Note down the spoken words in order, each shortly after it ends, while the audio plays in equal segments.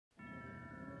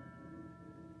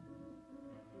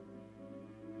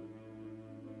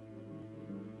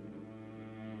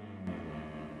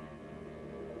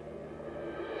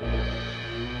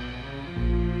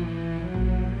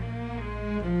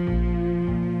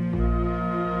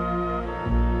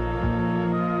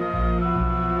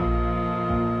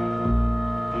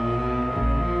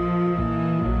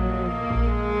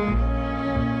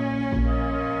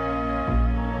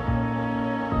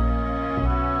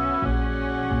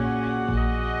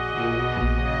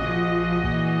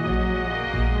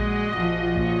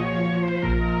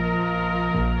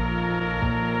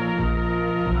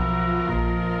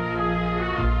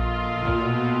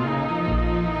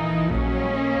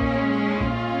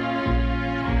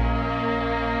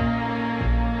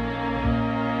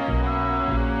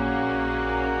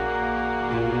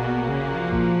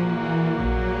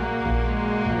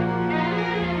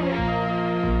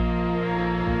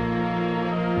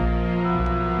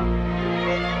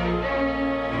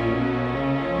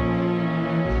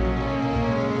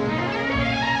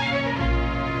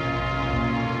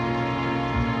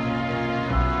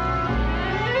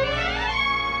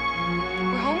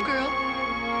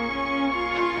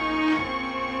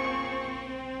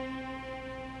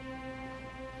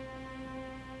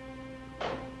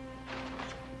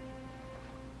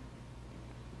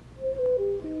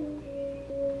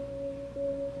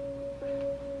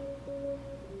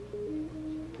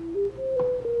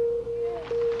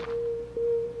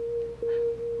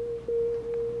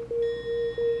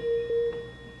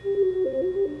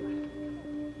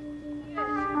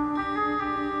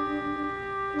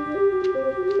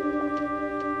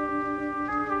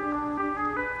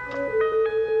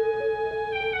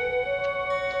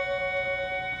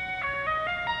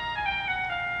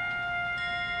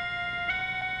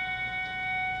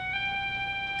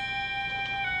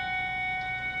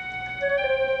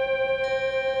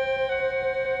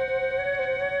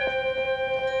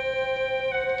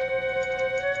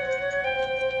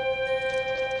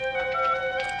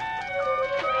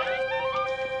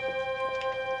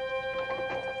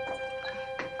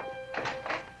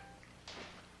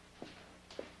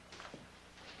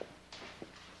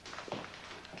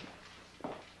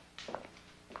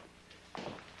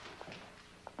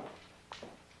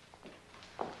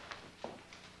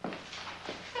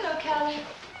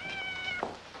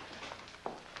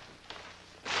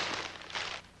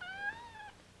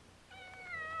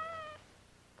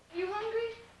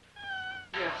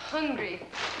hungry.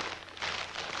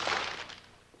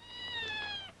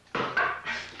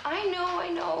 I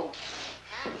know.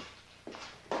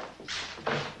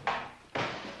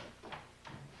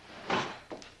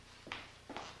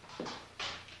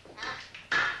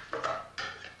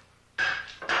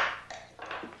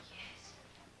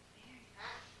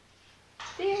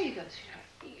 There you go, sweetheart.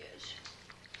 Yes.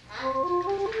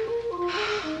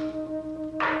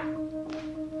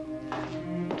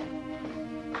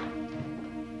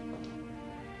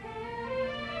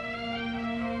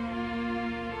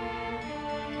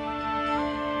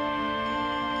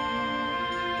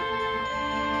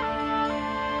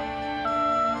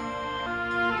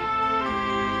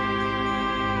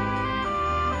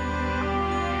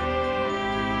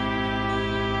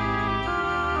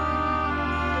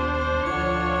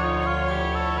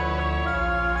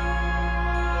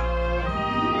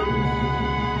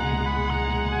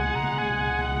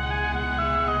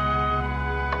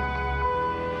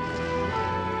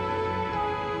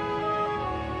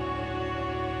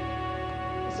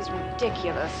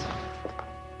 Ridiculous.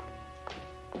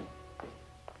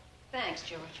 Thanks,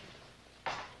 George.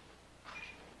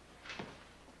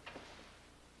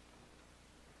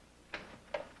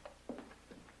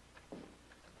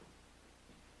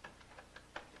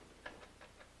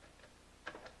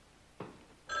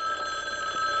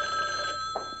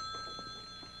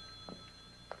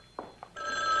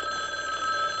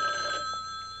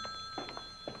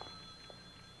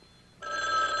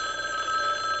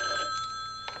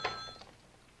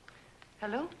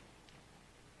 Hello?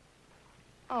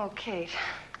 Oh, Kate.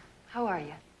 How are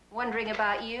you? Wondering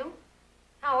about you?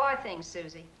 How are things,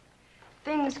 Susie?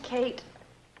 Things, Kate,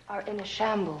 are in a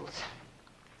shambles.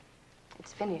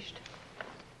 It's finished.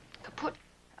 Kaput.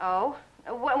 Oh?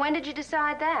 When did you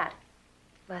decide that?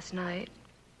 Last night.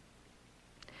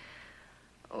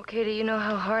 Oh, Katie, you know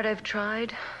how hard I've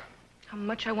tried? How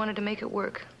much I wanted to make it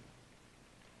work.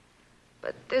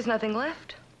 But there's nothing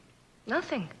left.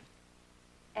 Nothing.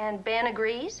 And Ben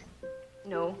agrees?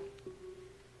 No.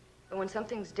 But when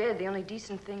something's dead, the only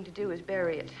decent thing to do is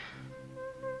bury it.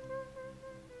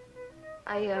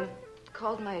 I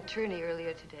called my attorney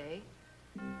earlier today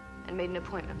and made an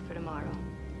appointment for tomorrow.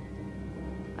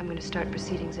 I'm going to start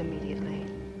proceedings immediately.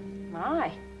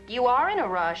 My, you are in a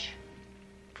rush.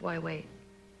 Why wait?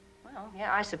 Well,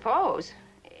 yeah, I suppose.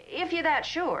 If you're that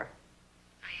sure.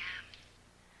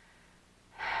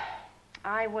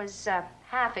 I was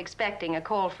half expecting a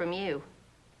call from you.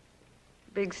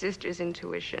 Big sister's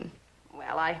intuition.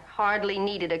 Well, I hardly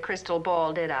needed a crystal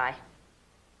ball, did I?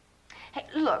 Hey,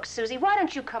 look, Susie, why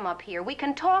don't you come up here? We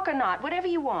can talk or not, whatever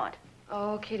you want.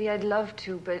 Oh, Katie, I'd love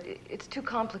to, but it's too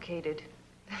complicated.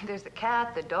 There's the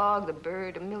cat, the dog, the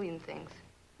bird, a million things.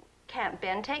 Can't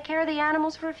Ben take care of the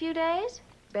animals for a few days?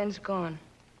 Ben's gone.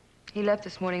 He left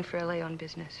this morning for LA on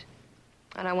business.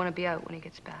 And I want to be out when he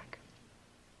gets back.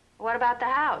 What about the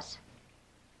house?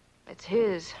 It's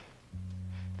his.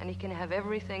 And he can have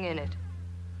everything in it.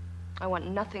 I want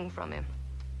nothing from him.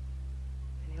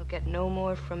 And he'll get no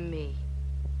more from me.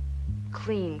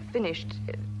 Clean, finished,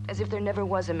 as if there never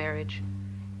was a marriage.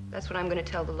 That's what I'm going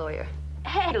to tell the lawyer.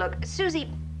 Hey, look,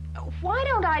 Susie, why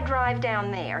don't I drive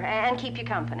down there and keep you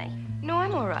company? No,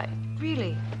 I'm all right,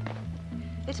 really.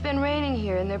 It's been raining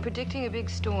here, and they're predicting a big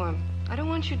storm. I don't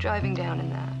want you driving down in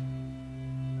that.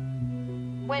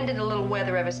 When did a little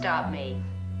weather ever stop me?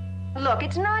 Look,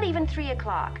 it's not even 3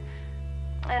 o'clock.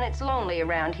 And it's lonely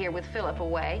around here with Philip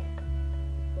away.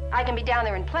 I can be down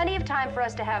there in plenty of time for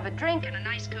us to have a drink and a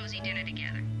nice cozy dinner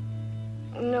together.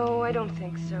 No, I don't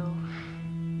think so.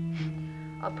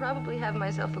 I'll probably have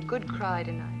myself a good cry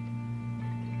tonight.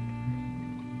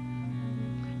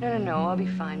 No, I'll be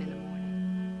fine in the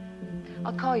morning.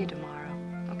 I'll call you tomorrow,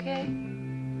 okay?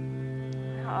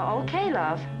 Okay,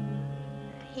 love.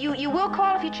 You will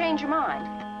call if you change your mind.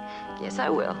 Yes, I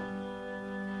will.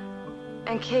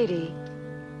 And Katie,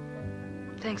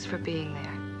 thanks for being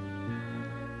there.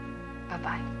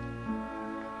 Bye-bye.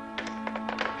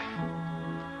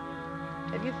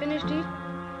 Have you finished eating?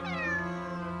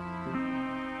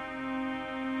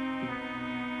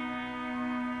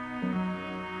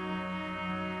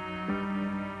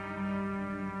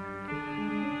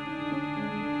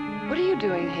 What are you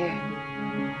doing here?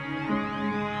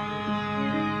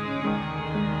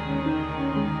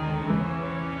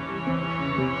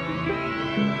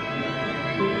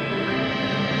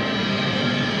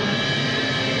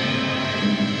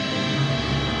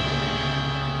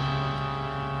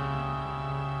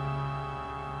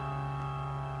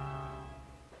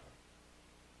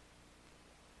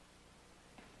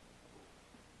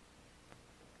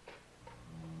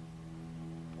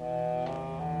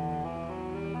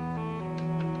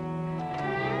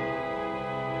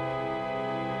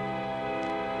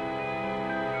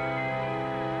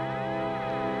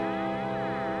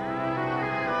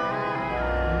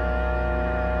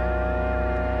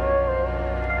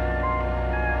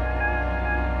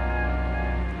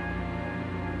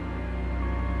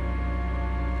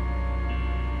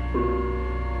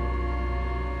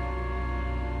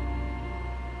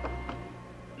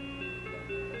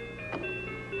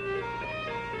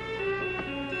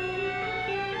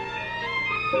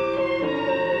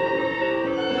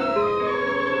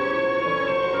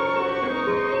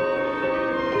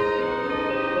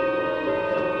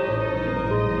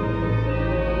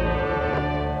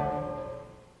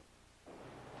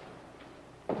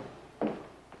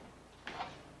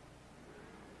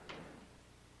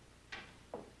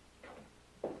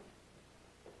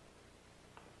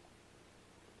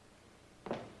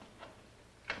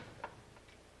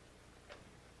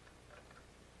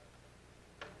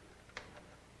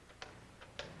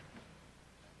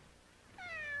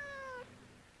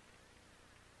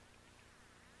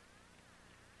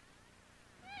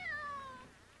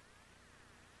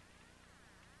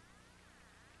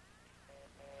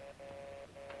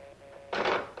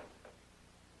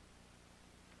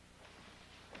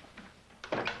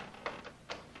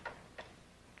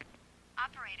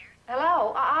 operator.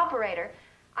 Hello, operator.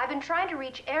 I've been trying to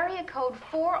reach area code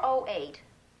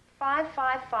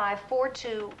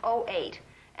 408-555-4208,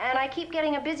 and I keep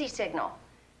getting a busy signal.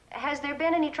 Has there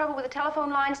been any trouble with the telephone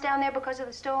lines down there because of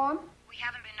the storm? We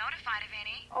haven't been notified of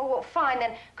any. Oh, well, fine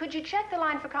then. Could you check the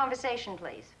line for conversation,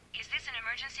 please? Is this an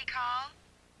emergency call?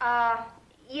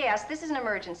 Yes, this is an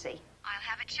emergency. I'll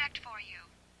have it checked for you.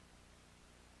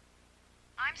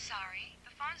 I'm sorry.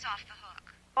 The phone's off the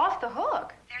hook. Off the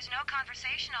hook? There's no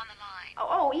conversation on the line.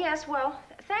 Oh, yes, well,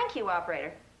 thank you,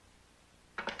 operator.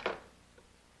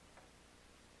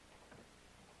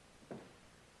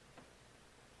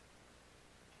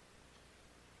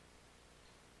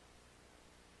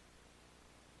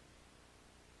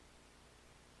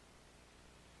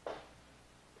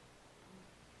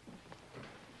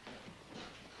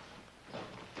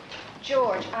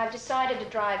 George, I've decided to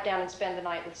drive down and spend the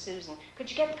night with Susan.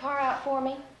 Could you get the car out for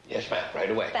me? Yes, ma'am, right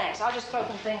away. Thanks. I'll just throw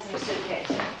some things in the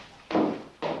suitcase.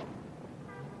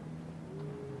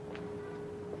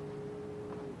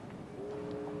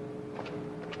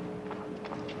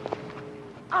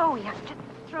 Oh, yeah. Just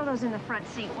throw those in the front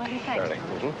seat, will you? Thanks. Surely.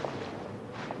 Mm-hmm.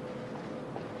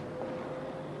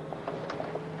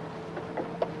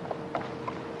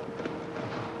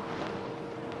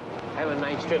 Have a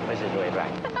nice trip, Mrs. Wayback.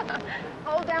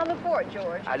 Hold down the fort,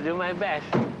 George. I'll do my best.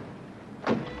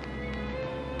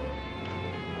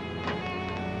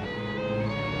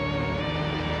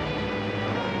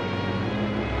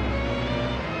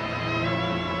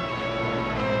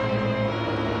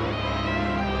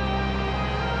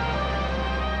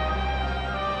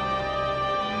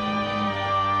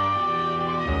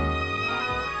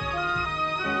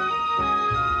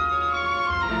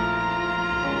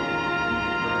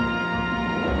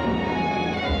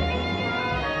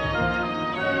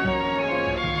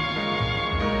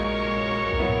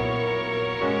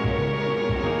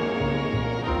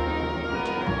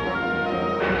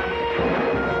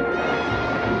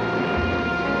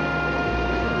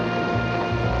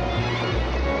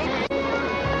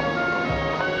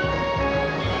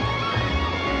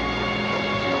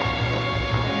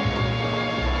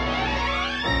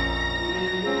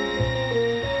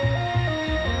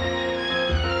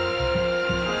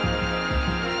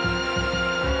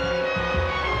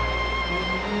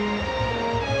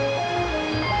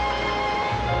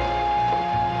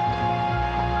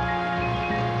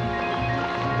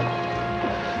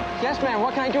 Yes, ma'am.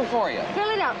 What can I do for you?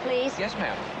 Fill it up, please. Yes,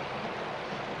 ma'am.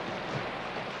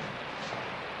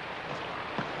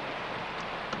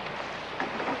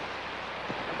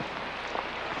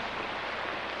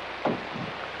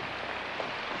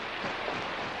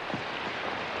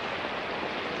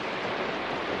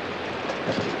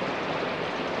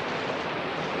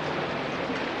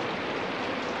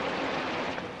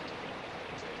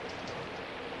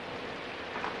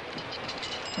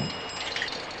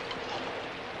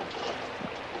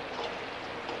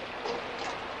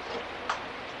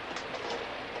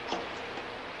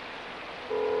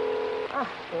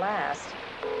 Last.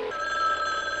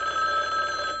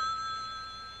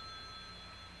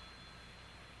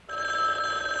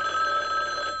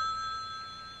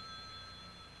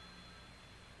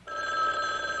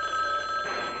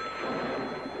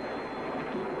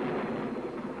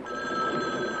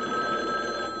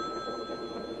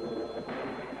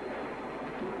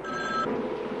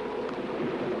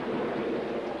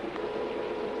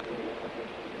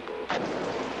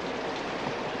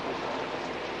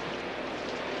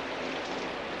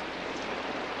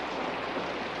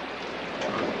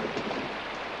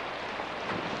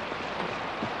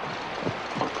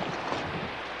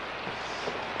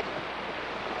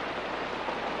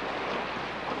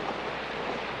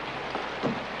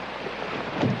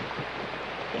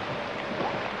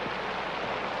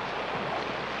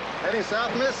 Heading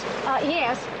south, miss?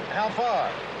 Yes. How far?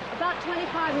 About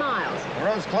 25 miles. The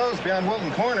road's closed beyond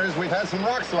Wilton Corners. We've had some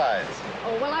rock slides.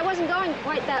 Oh, well, I wasn't going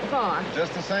quite that far.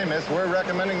 Just the same, miss, we're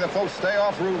recommending the folks stay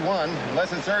off Route 1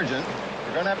 unless it's urgent.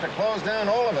 We're going to have to close down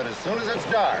all of it as soon as it's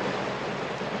dark.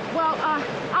 Well,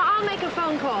 I'll make a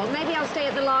phone call. Maybe I'll stay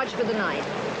at the lodge for the night.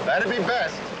 That'd be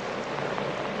best.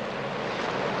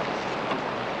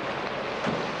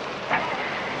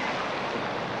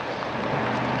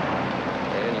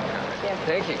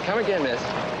 Thank you. Come again, miss.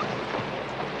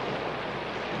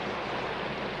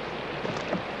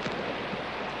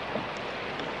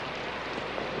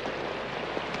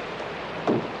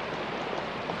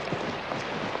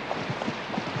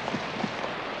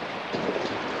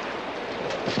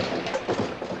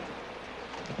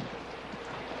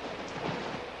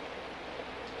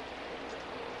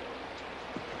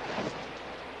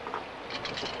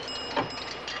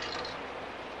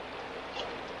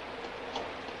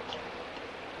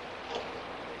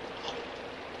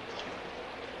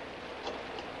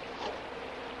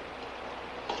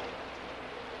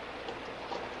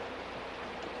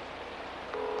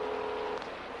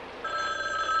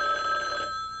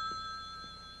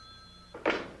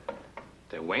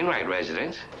 The Wainwright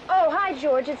residence? Oh, hi,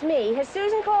 George. It's me. Has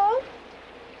Susan called?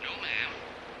 No, ma'am.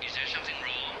 Is there something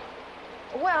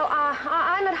wrong? Well,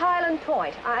 I'm at Highland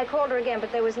Point. I called her again,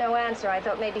 but there was no answer. I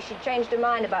thought maybe she'd changed her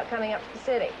mind about coming up to the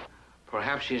city.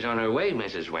 Perhaps she's on her way,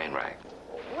 Mrs. Wainwright.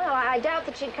 Well, I doubt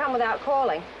that she'd come without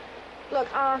calling. Look,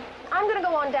 I'm going to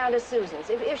go on down to Susan's.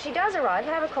 If she does arrive,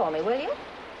 have her call me, will you?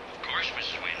 Of course,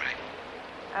 Mrs.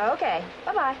 Wainwright. Okay.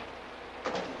 Bye-bye.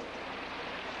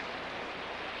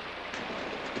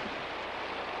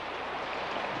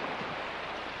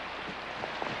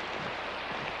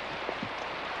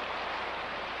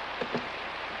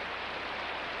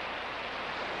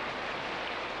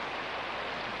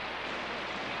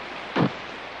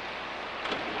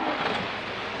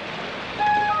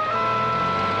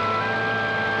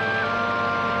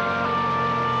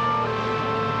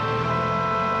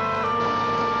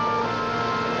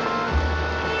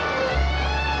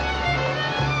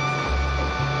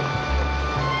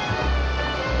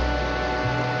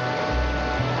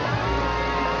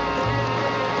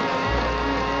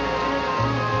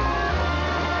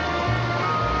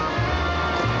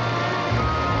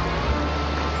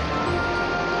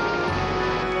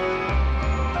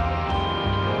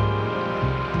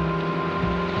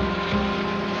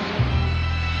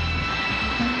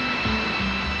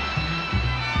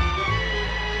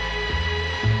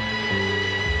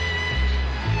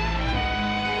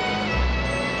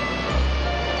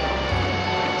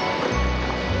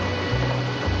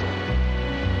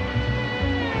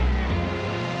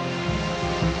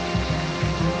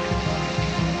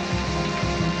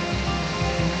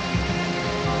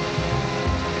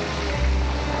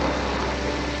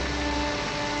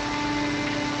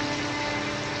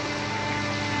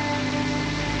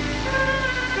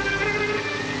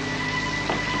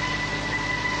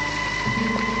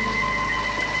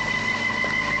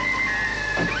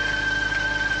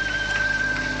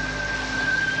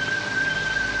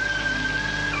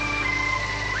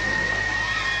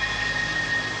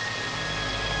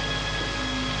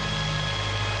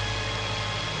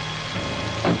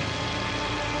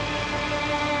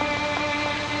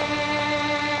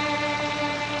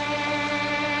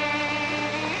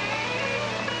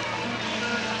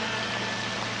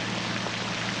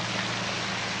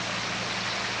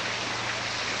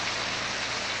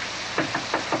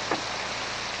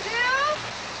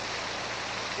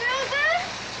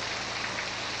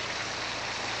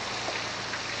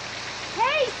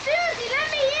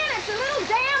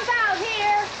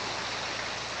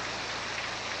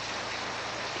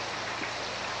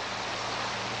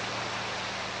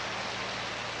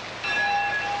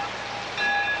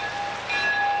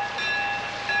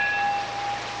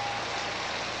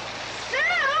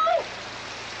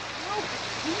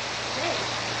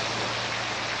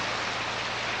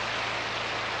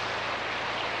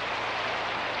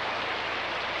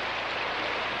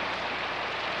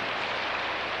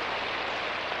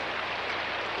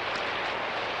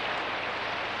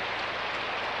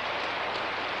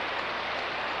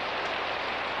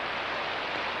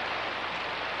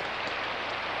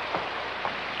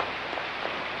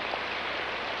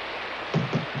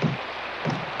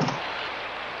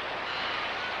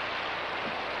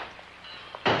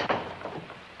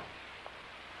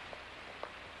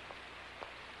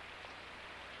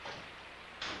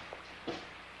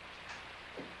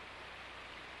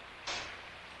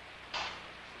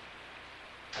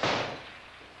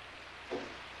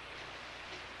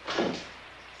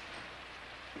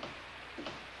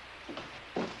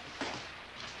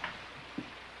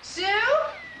 Sue?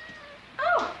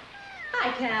 Oh,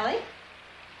 hi, Callie.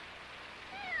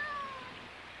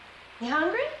 You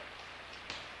hungry?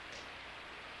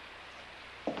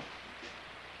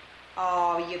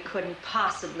 Oh, you couldn't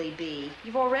possibly be.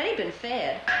 You've already been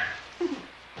fed.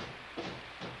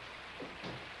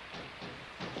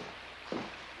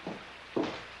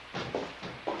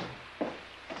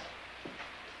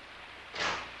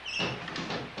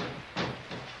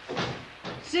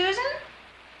 Susan?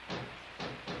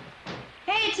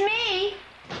 Hey, it's me.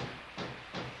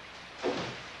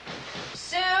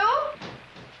 Sue?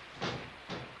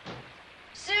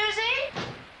 Susie?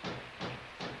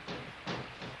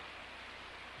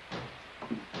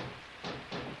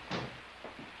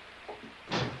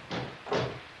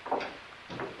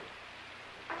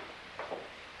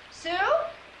 Sue?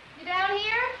 You down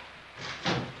here?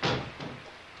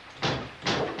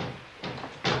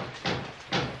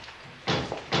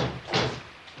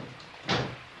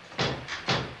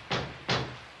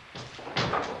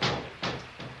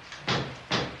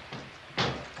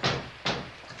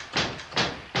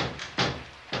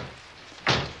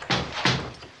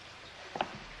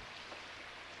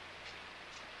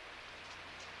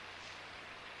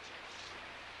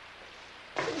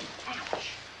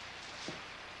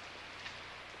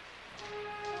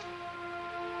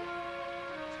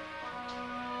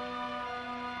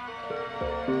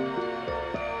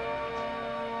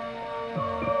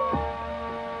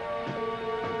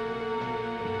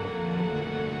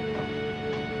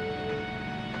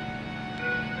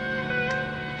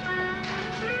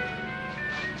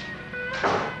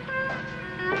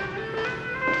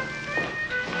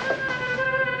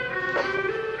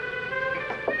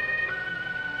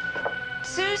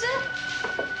 Susan?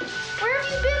 Where have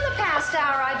you been the past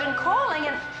hour? I've been calling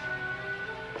and...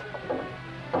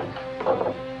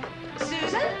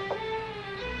 Susan?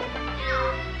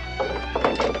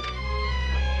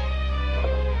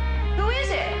 Who is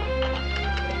it?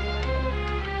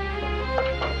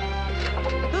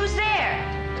 Who's there?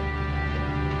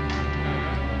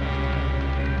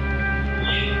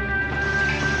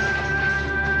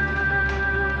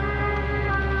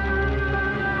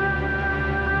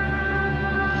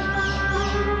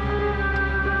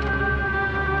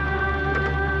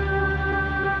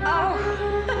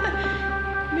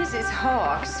 Mrs.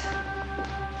 Hawks.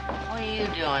 What are you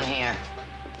doing here?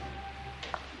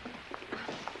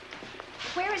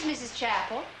 Where is Mrs.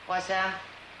 Chapel? What's that?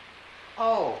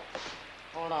 Oh,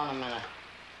 hold on a minute.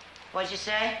 What'd you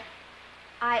say?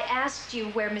 I asked you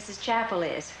where Mrs. Chapel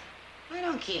is. I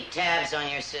don't keep tabs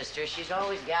on your sister. She's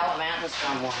always gallivanting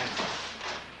somewhere.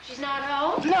 She's not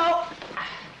home? No.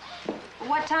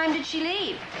 What time did she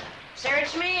leave?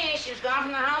 Search me. She was gone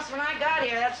from the house when I got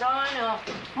here. That's all I know.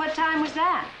 What time was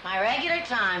that? My regular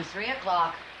time, 3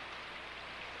 o'clock.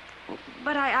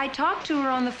 But I talked to her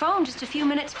on the phone just a few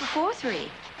minutes before 3.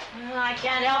 Well, I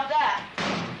can't help that.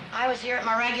 I was here at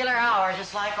my regular hour,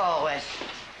 just like always.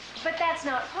 But that's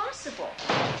not possible.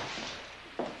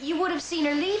 You would have seen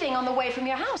her leaving on the way from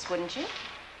your house, wouldn't you?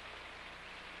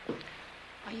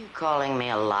 Are you calling me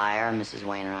a liar, Mrs.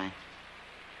 Wainwright?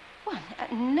 Well,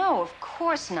 no, of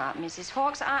course not, Mrs.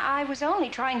 Hawks. I was only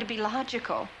trying to be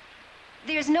logical.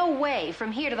 There's no way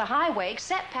from here to the highway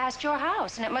except past your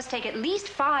house, and it must take at least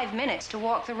 5 minutes to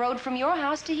walk the road from your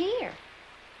house to here.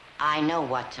 I know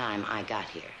what time I got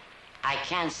here. I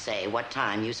can't say what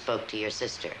time you spoke to your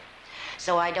sister.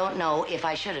 So I don't know if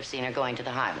I should have seen her going to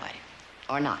the highway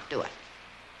or not, do it?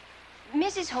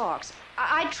 Mrs. Hawks,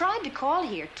 I tried to call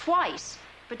here twice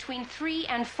between 3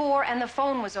 and 4, and the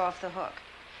phone was off the hook.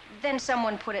 Then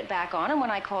someone put it back on, and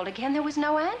when I called again, there was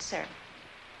no answer.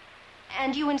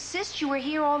 And you insist you were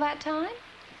here all that time?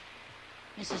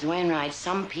 Mrs. Wainwright,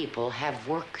 some people have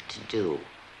work to do.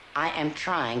 I am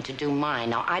trying to do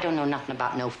mine. Now, I don't know nothing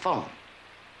about no phone.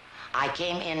 I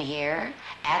came in here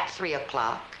at 3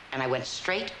 o'clock, and I went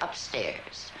straight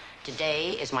upstairs.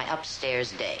 Today is my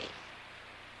upstairs day.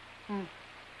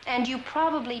 And you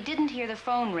probably didn't hear the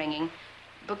phone ringing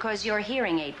because your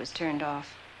hearing aid was turned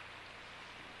off.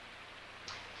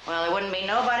 Well, there wouldn't be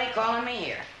nobody calling me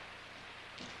here.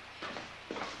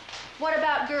 What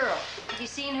about girl? Have you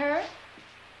seen her?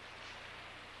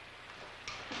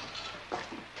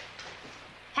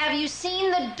 Have you seen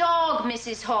the dog,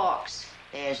 Mrs. Hawks?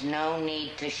 There's no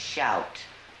need to shout.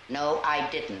 No, I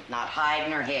didn't. Not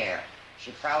hiding her hair.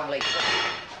 She probably took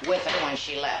it with her when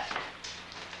she left.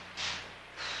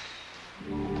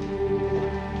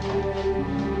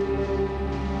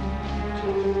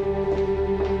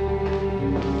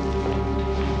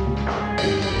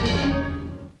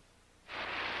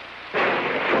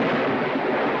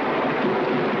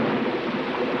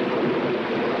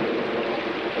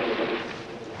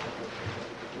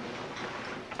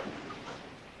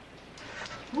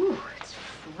 Ooh, it's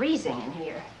freezing in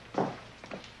here.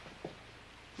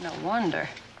 No wonder.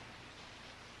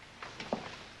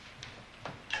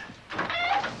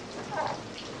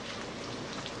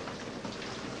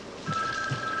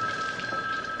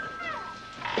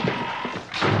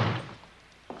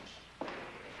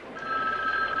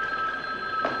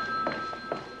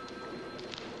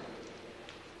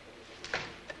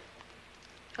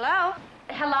 Hello?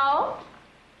 Hello?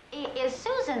 Is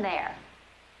Susan there?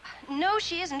 No,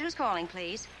 she isn't. Who's calling,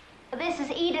 please? This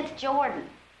is Edith Jordan.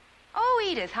 Oh,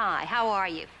 Edith, hi. How are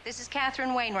you? This is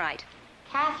Catherine Wainwright.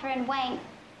 Catherine Wayne.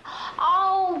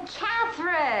 Oh,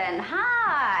 Catherine.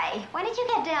 Hi. When did you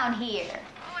get down here?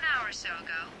 Oh, an hour or so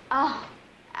ago. Oh,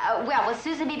 well, will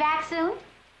Susan be back soon?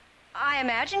 I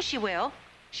imagine she will.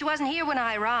 She wasn't here when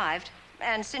I arrived.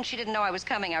 And since she didn't know I was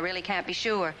coming, I really can't be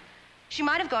sure. She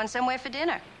might have gone somewhere for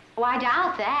dinner. Oh, I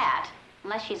doubt that,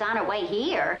 unless she's on her way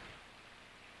here.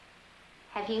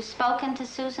 Have you spoken to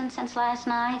Susan since last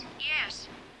night? Yes,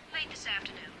 late this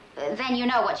afternoon. Then you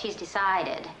know what she's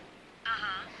decided.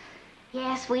 Uh-huh.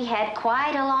 Yes, we had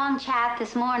quite a long chat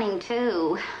this morning,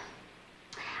 too.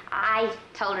 I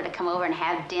told her to come over and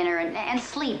have dinner and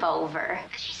sleep over.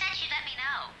 She said she'd let me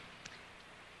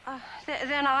know.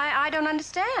 Then I don't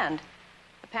understand.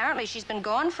 Apparently she's been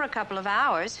gone for a couple of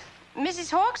hours.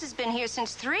 Mrs. Hawks has been here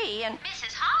since 3, and...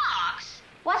 Mrs. Hawks?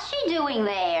 What's she doing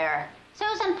there?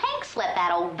 Susan Pink slipped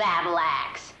that old battle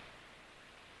axe.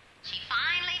 She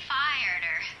finally fired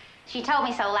her. She told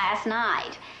me so last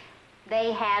night.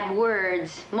 They had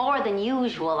words, more than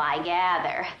usual, I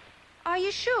gather. Are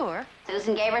you sure?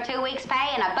 Susan gave her 2 weeks'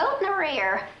 pay and a boot in the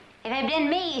rear. If it had been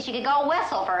me, she could go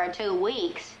whistle for her 2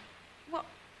 weeks. Well,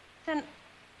 then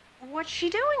what's she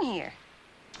doing here?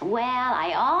 Well,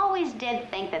 I always did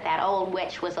think that old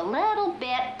witch was a little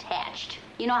bit touched.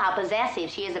 You know how possessive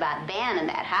she is about Ben in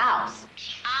that house.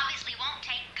 She obviously won't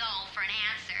take go for an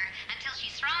answer until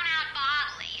she's thrown out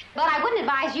bodily. But I wouldn't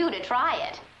advise you to try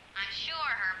it. I'm sure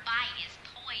her bite is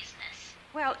poisonous.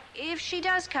 Well, if she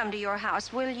does come to your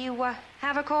house, will you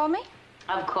have her call me?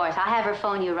 Of course, I'll have her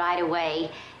phone you right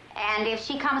away. And if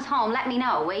she comes home, let me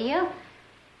know, will you?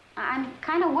 I'm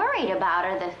kind of worried about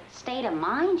her, the state of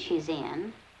mind she's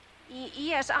in.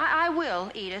 Yes, I will,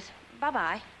 Edith.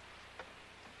 Bye-bye.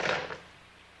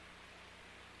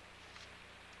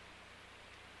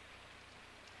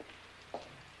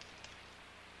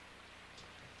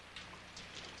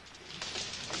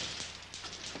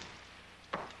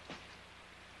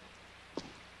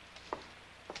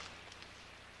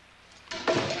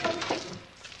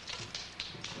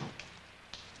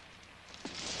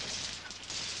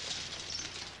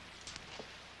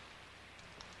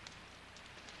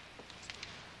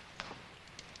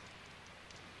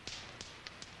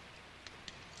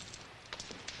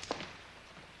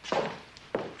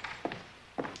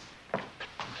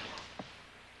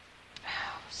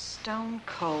 Stone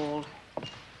cold.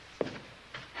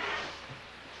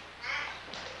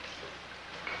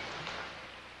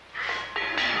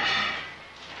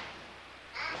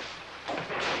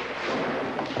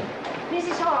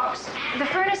 Mrs. Hawks, the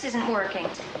furnace isn't working.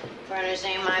 Furnace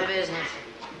ain't my business.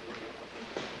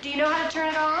 Do you know how to turn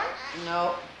it on?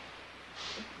 No,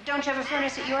 Don't you have a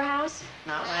furnace at your house?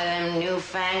 not one of them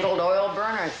newfangled oil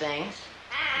burner things.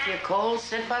 If you're cold,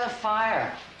 sit by the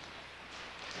fire.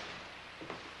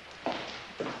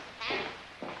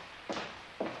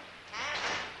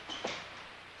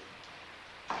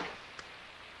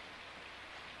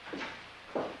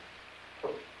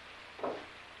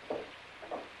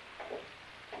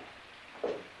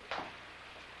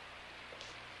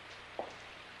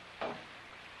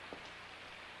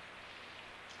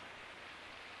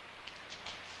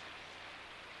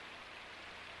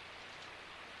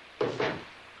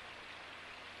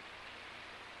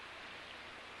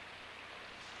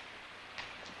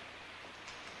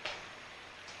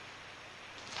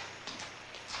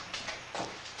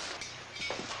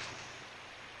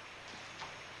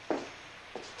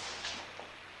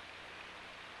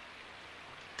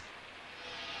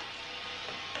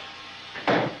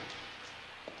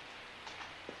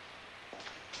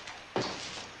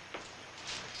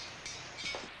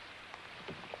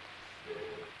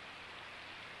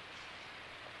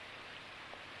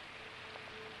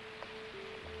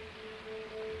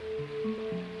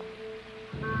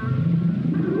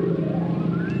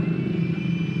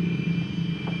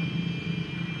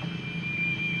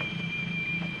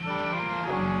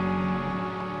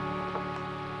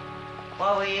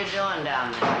 What were you doing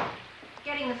down there?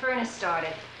 Getting the furnace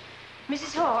started.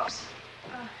 Mrs. Hawks,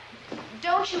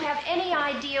 don't you have any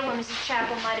idea where Mrs.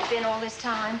 Chapel might have been all this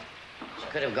time? She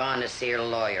could have gone to see her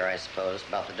lawyer, I suppose,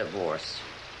 about the divorce.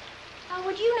 How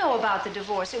would you know about the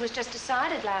divorce? It was just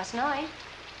decided last night.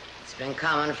 It's been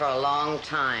coming for a long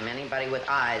time. Anybody with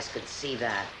eyes could see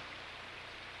that.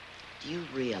 Do you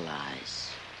realize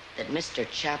that Mr.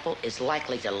 Chapel is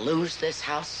likely to lose this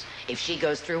house if she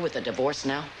goes through with the divorce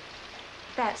now?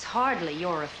 That's hardly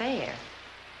your affair.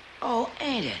 Oh,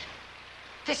 ain't it?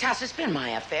 This house has been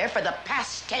my affair for the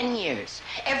past 10 years.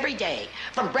 Every day,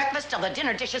 from breakfast till the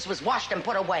dinner dishes was washed and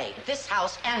put away. This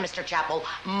house and Mr. Chapel,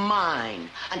 mine,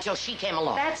 until she came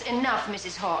along. That's enough,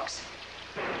 Mrs. Hawks.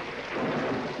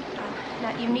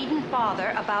 Now, you needn't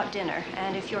bother about dinner,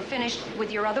 and if you're finished with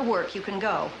your other work, you can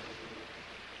go.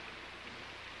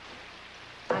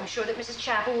 I'm sure that Mrs.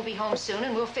 Chapel will be home soon,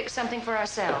 and we'll fix something for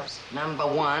ourselves. Number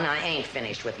one, I ain't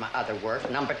finished with my other work.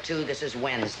 Number two, this is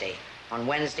Wednesday. On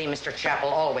Wednesday, Mr. Chapel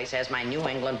always has my New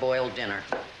England boiled dinner.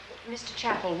 Mr.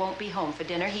 Chapel won't be home for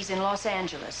dinner. He's in Los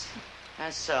Angeles.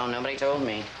 That's so. Nobody told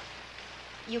me.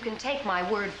 You can take my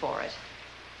word for it.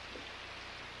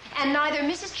 And neither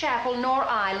Mrs. Chapel nor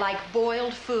I like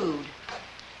boiled food.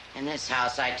 In this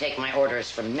house, I take my orders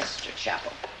from Mr.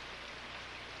 Chapel.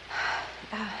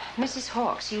 Mrs.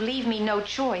 Hawks, you leave me no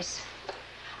choice.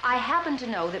 I happen to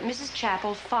know that Mrs.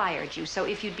 Chapel fired you, so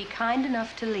if you'd be kind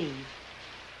enough to leave.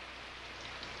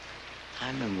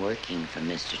 I've been working for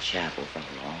Mr. Chapel for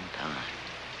a long time.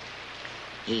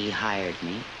 He hired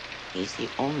me. He's the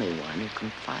only one who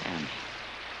can fire me.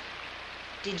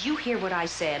 Did you hear what I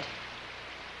said?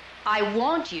 I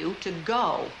want you to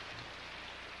go.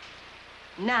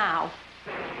 Now.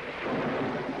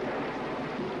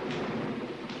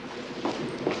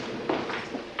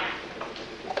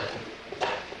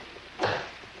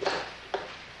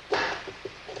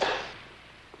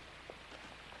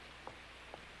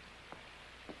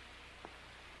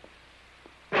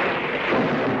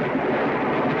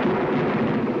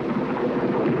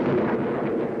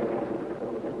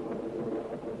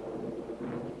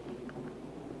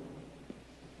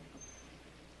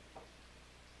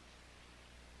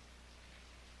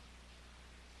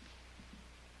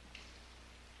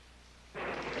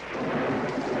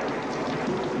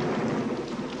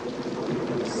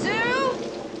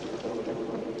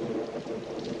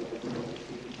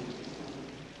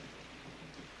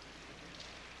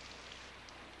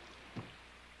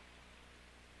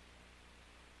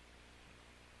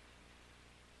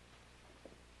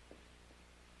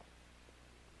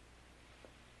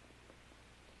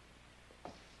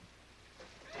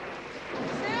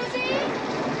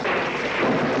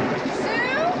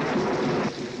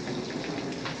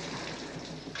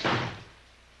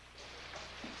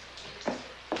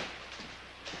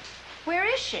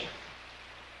 She?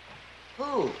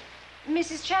 Who?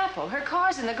 Mrs. Chapel. Her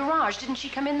car's in the garage. Didn't she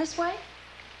come in this way?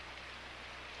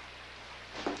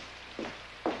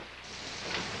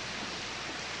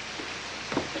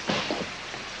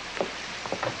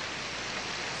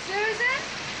 Susan?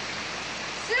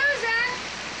 Susan?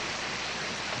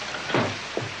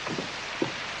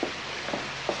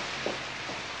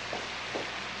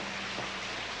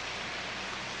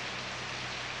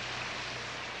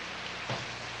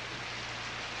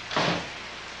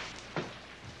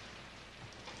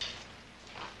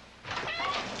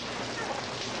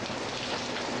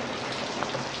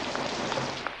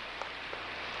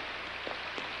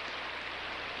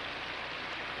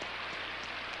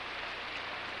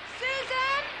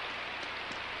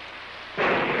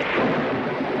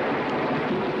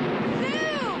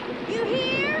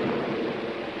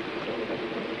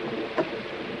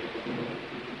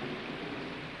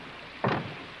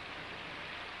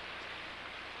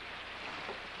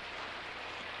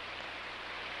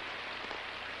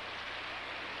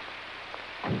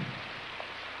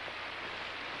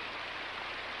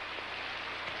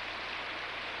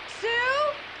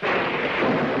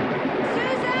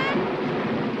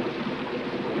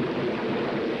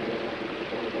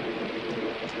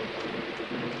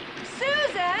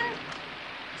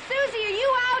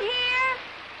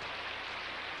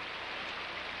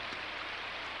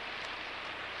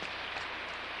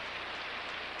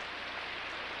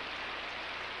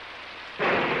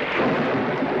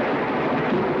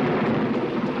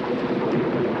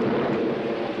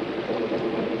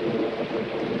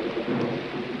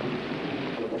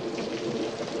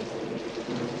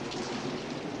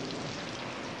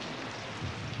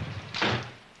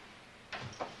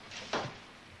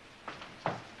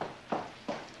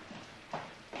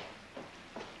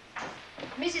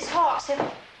 Mrs. Hawks,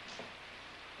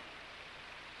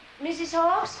 Mrs.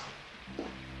 Hawks?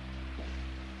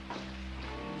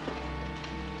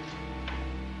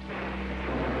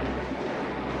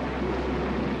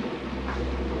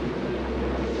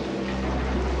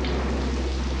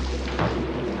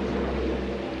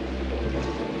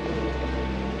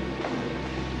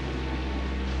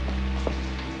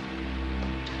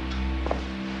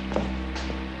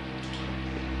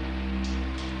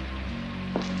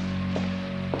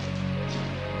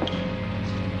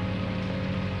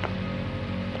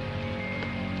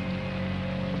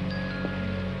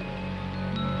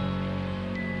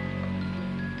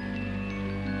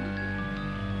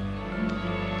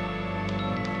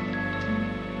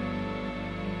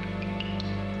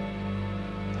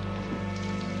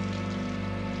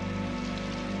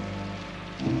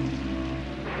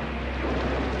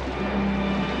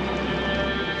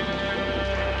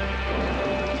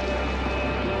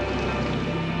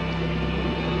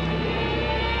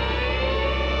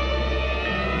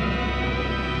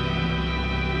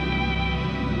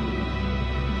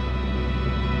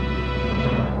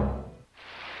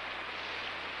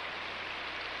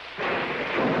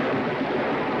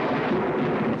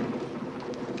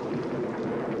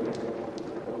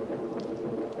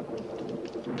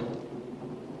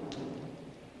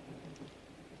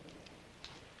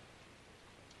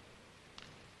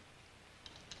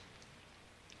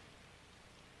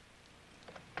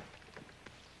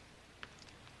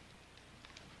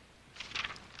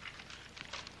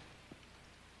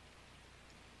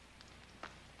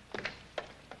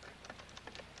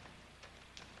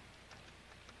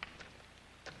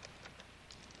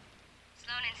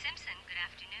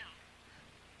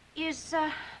 Is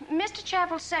Mr.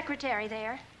 Chappell's secretary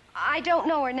there? I don't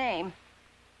know her name.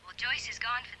 Well, Joyce is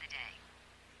gone for the day.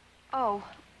 Oh.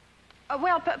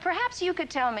 Well, perhaps you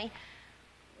could tell me.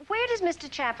 Where does Mr.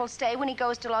 Chappell stay when he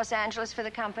goes to Los Angeles for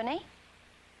the company?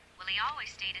 Well, he always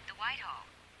stayed at the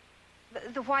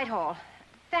Whitehall. The Whitehall.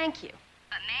 Thank you.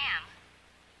 But, ma'am,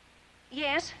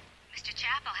 Yes? Mr.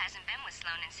 Chappell hasn't been with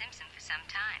Sloan and Simpson for some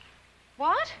time.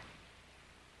 What?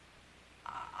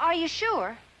 Are you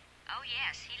sure? Oh,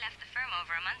 yes, he left the firm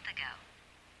over a month ago.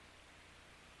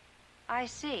 I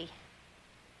see.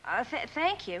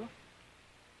 Thank you.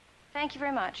 Thank you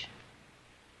very much.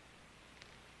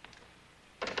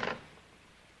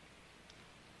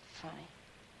 Funny.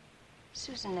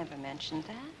 Susan never mentioned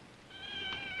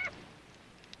that.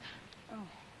 Oh.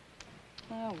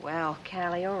 Oh, well,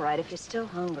 Callie, all right, if you're still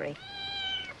hungry.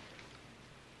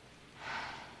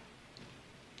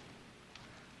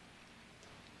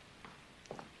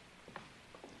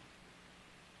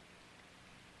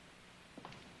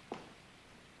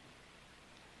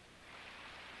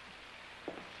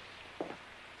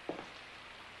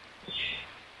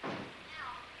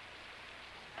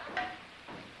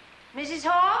 Mrs.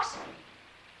 Hawks?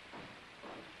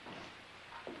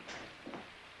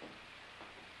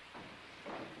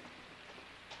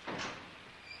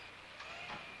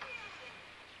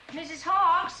 Mrs.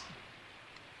 Hawks?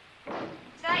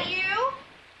 Is that you?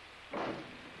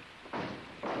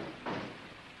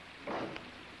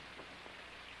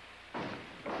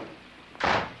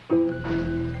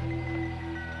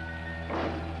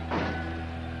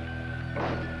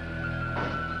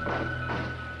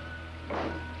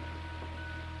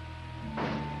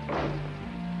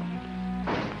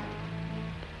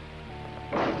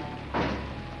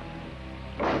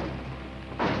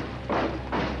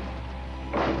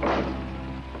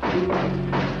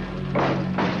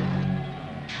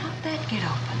 How'd that get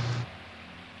open?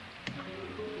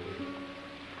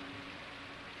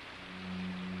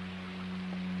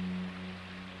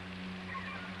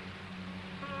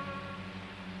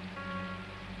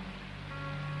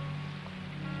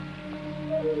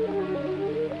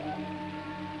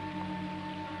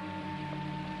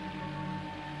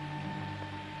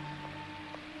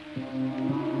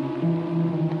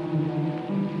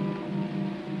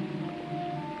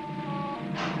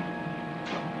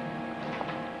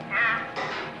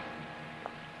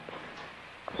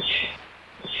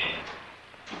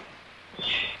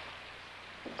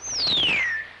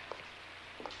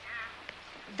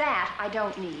 That I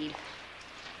don't need.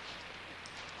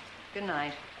 Good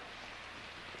night.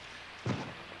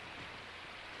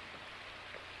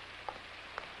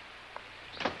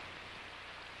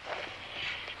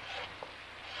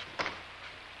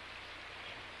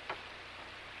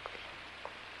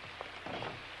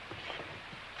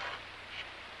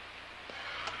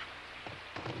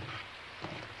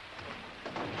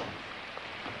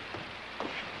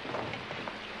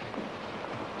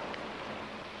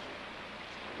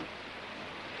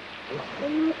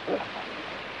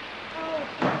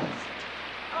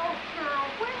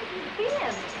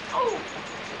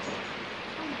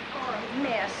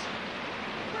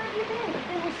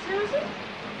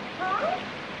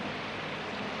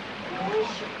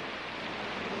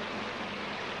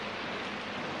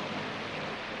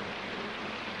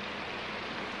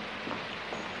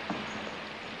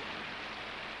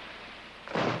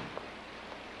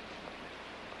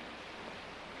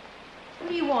 What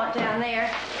do you want down there?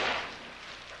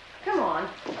 Come on.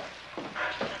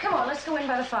 Come on, let's go in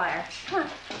by the fire. Come on.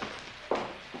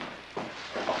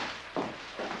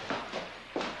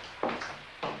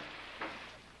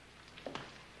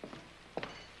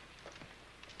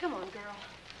 Come on, girl.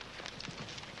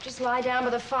 Just lie down by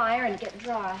the fire and get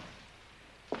dry.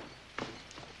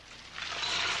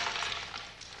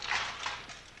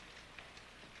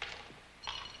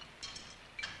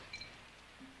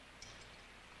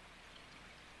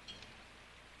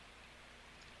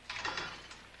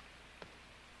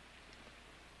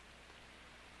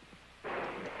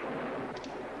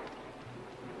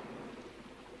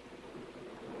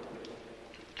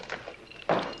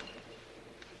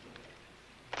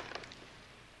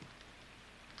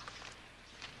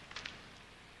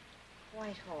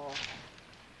 Whitehall.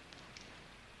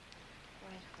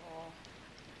 Whitehall.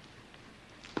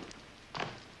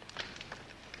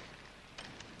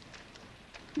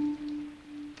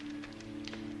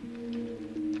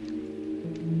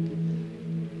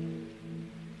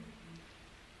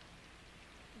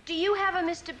 Do you have a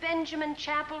Mr. Benjamin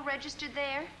Chappell registered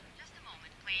there? Just a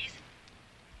moment, please.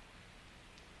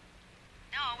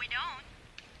 No, we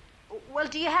don't. Well,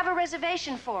 do you have a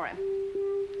reservation for him?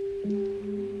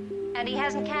 And he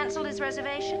hasn't canceled his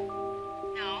reservation?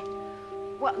 No.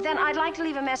 Well, then I'd like to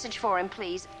leave a message for him,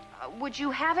 please. Would you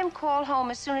have him call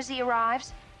home as soon as he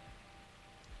arrives?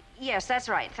 Yes, that's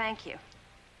right. Thank you.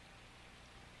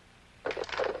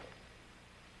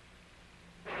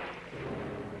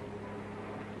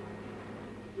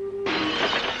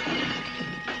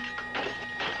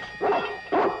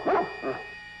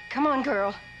 Come on,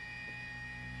 girl.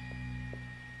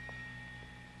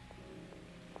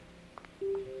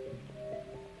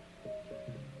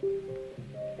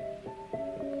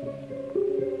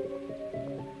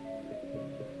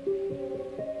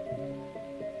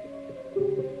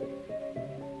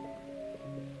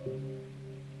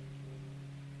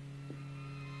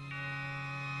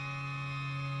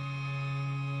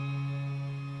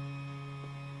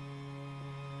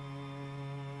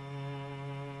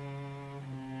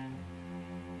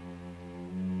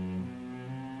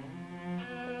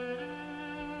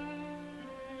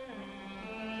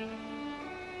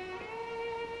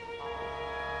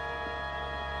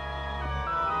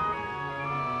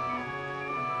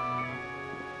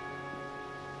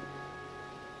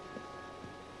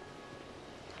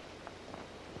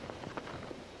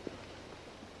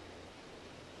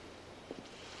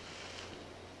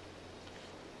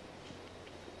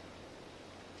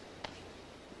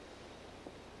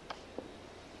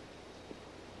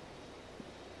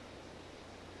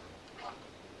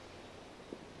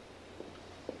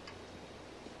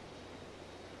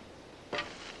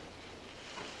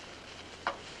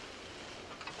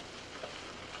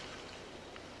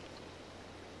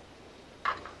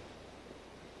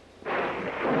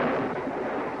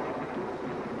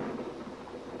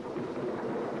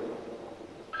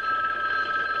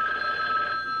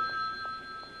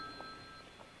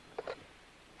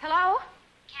 Hello?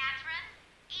 Catherine?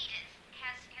 Edith,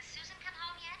 has Susan come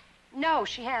home yet? No,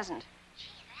 she hasn't. Gee,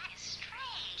 that is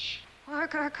strange. Well,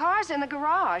 her car's in the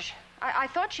garage. I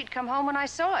thought she'd come home when I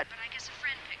saw it, but I guess a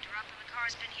friend picked her up and the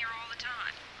car's been here all the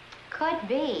time. Could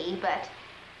be, but...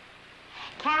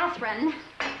 Catherine,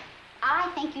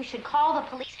 I think you should call the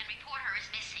police and report her as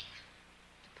missing.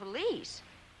 The police?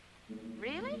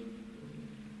 Really?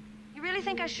 You really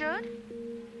think I should?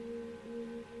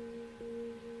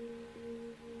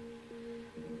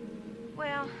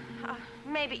 Well,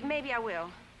 maybe I will.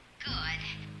 Good.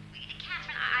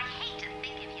 Catherine, I hate to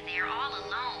think of you there all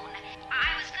alone.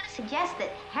 I was going to suggest that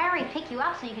Harry pick you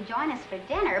up so you could join us for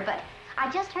dinner, but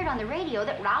I just heard on the radio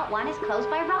that Route 1 is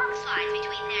closed by rock slides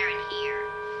between there and here.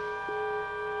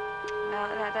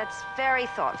 Well, that's very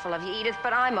thoughtful of you, Edith,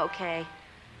 but I'm okay.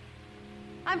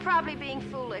 I'm probably being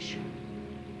foolish.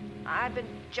 I've been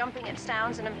jumping at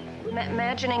sounds and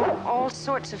imagining all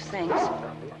sorts of things.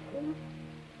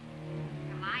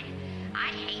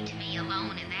 I'd hate to be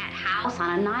alone in that house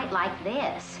on a night like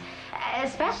this,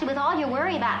 especially with all your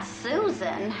worry about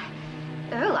Susan.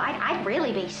 Ooh, I'd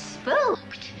really be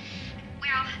spooked.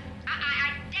 Well,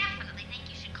 I definitely think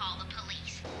you should call the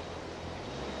police.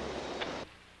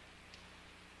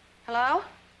 Hello?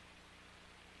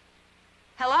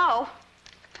 Hello?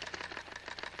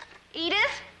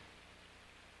 Edith?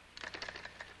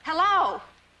 Hello?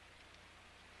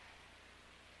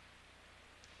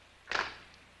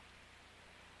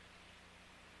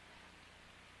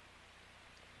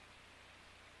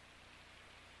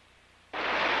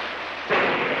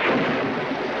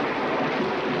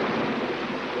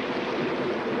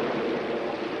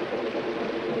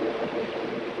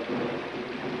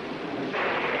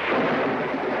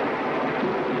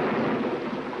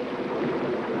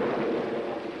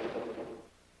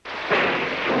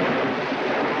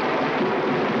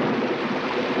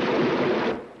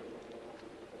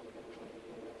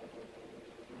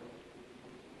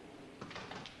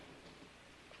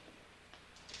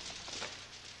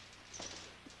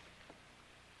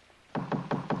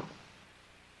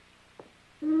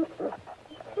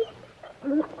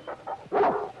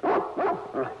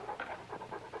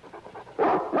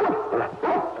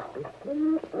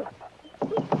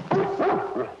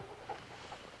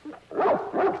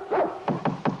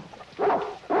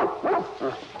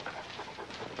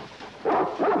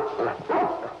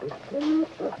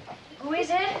 Who is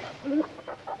it?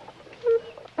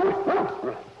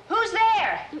 Who's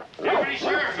there? Deputy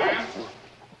Sheriff, ma'am.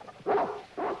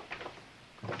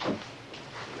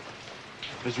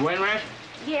 Miss Wainwright?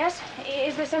 Yes.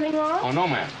 Is there something wrong? Oh, no,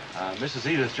 ma'am. Mrs.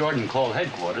 Edith Jordan called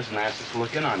headquarters and asked us to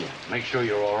look in on you. Make sure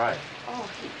you're all right. Oh,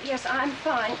 yes, I'm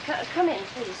fine. Come in,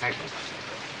 please. Thank you.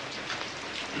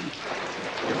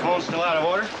 Your phone's still out of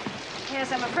order?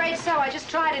 Yes, I'm afraid so. I just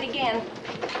tried it again.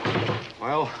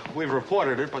 Well, we've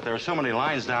reported it, but there are so many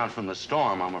lines down from the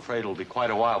storm, I'm afraid it'll be quite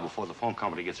a while before the phone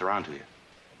company gets around to you.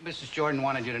 Mrs. Jordan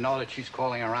wanted you to know that she's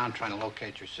calling around trying to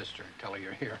locate your sister and tell her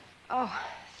you're here. Oh,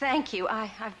 thank you.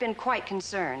 I've been quite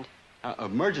concerned.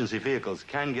 Emergency vehicles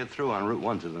can get through on Route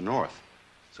 1 to the north.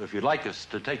 So if you'd like us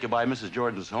to take you by Mrs.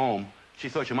 Jordan's home, she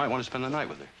thought you might want to spend the night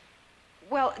with her.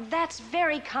 Well, that's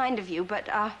very kind of you, but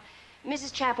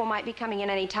Mrs. Chappell might be coming in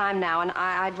any time now, and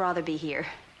I'd rather be here.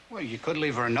 Well, you could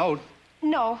leave her a note.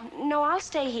 No, I'll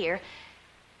stay here.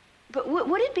 But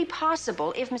would it be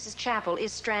possible, if Mrs. Chappell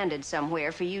is stranded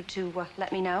somewhere, for you to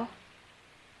let me know?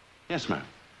 Yes, ma'am.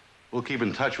 We'll keep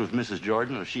in touch with Mrs.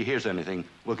 Jordan. If she hears anything,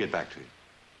 we'll get back to you.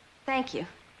 Thank you.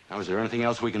 Now, is there anything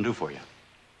else we can do for you?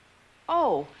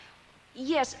 Oh,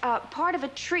 yes, part of a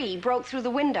tree broke through the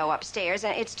window upstairs,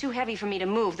 and it's too heavy for me to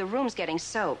move. The room's getting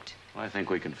soaked. I think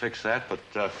we can fix that, but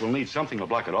we'll need something to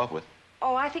block it off with.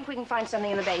 Oh, I think we can find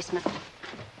something in the basement.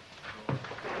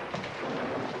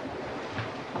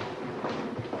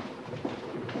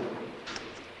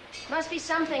 Must be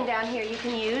something down here you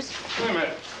can use. Wait a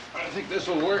minute. I think this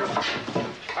will work.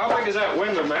 How big is that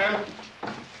window, ma'am?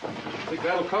 Think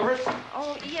that'll cover it?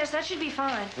 Oh, yes, that should be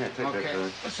fine. Yeah, take Okay. that,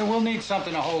 Gerard. So we'll need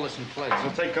something to hold us in place.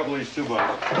 I'll take a couple of these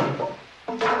 2-bys.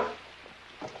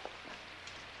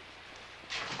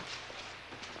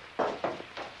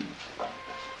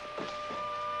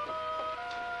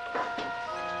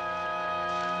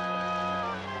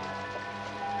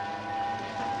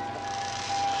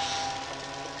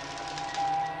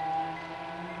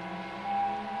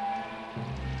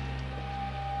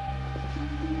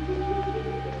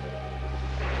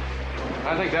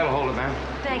 I think that'll hold it, ma'am.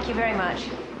 Thank you very much.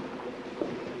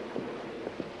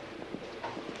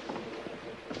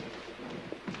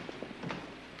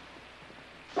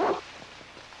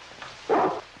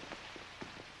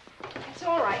 It's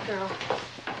all right, girl.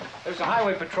 There's a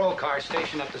highway patrol car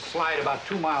stationed at the slide about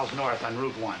 2 miles north on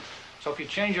Route 1. So if you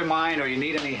change your mind or you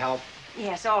need any help...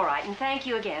 Yes, all right, and thank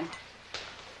you again.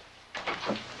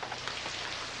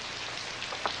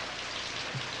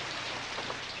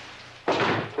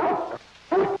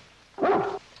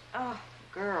 Oh,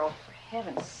 girl, for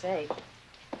heaven's sake.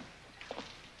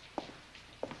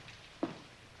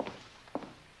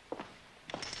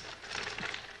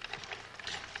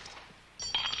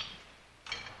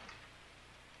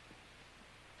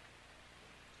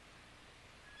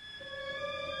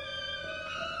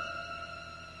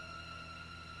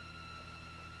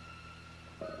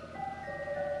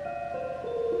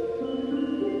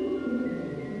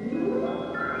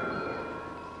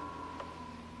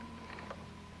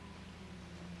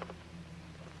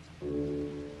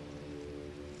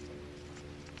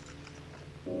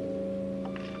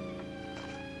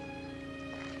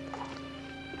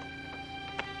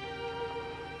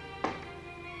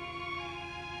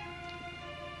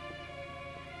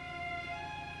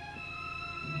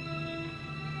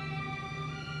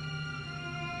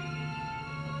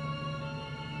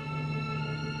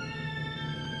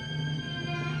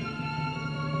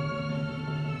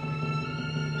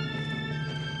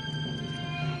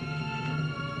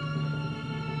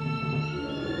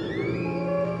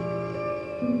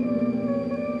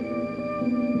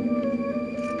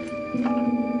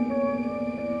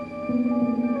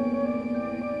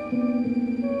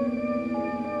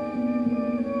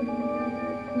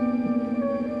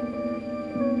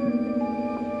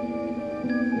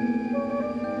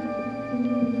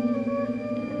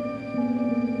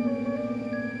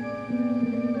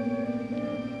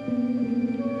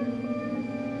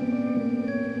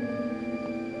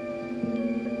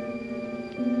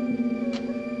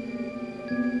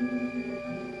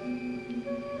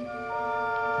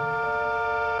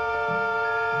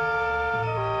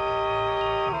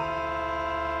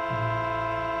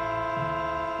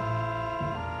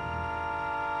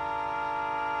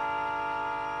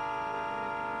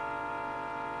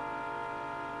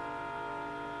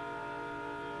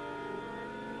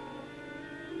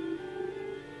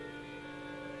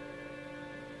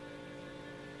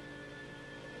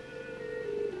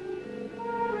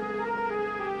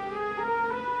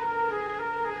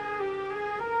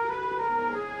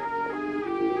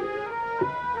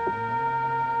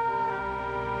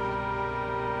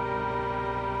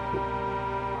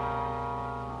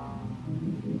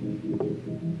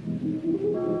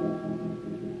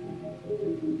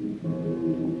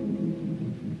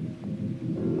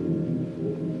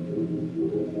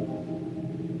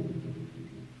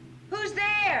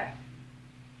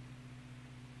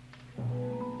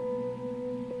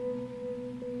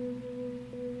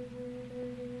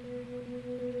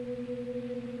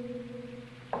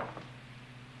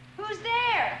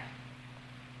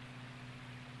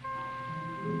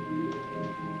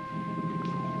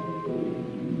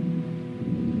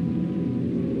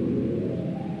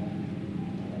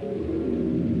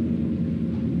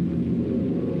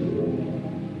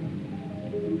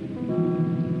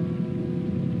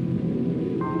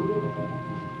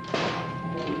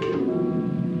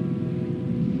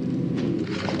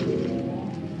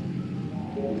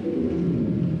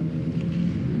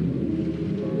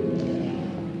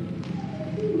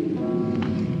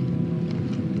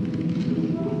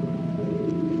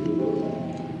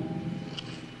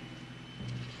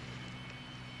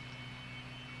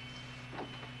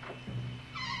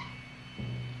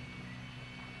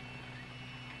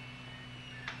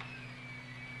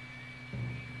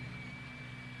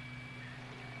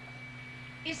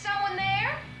 Is someone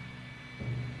there?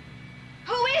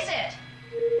 Who is it?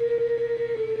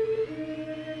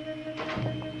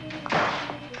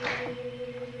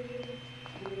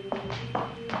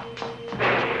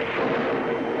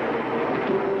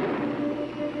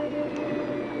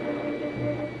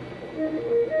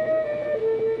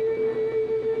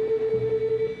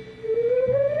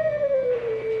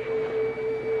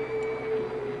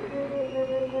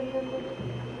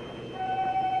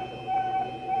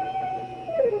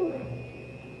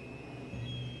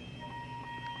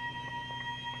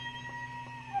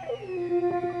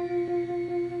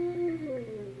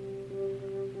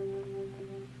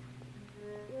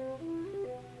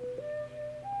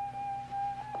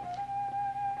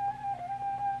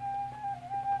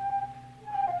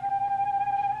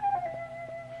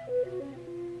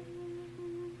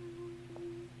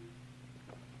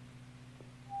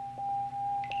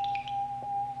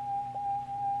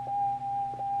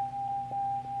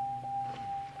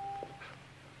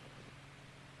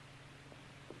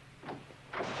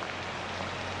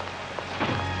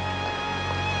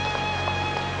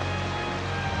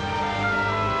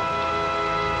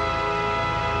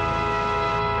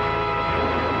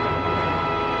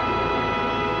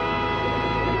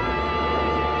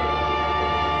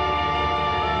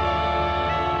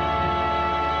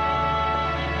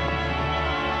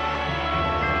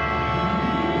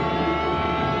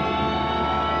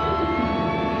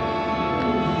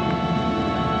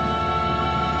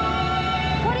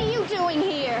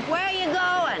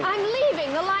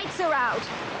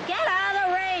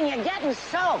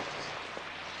 Soaked.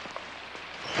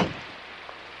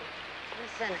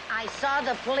 Listen, I saw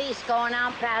the police going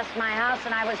out past my house,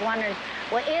 and I was wondering,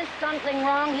 well, is something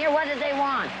wrong here? What did they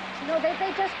want? No, they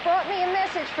just brought me a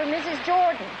message from Mrs.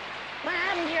 Jordan. What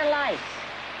happened to your lights?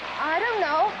 I don't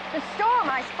know. The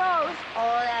storm, I suppose.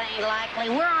 Oh, that ain't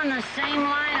likely. We're on the same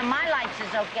line, and my lights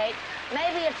is okay.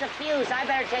 Maybe it's a fuse. I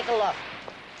better take a look.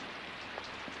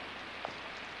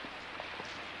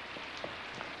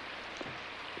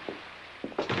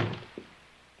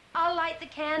 I'll light the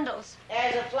candles.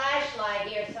 There's a flashlight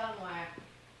here somewhere.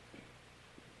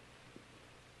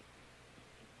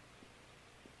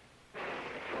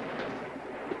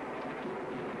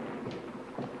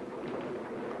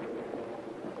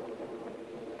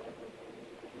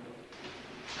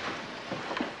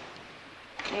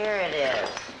 Here it is.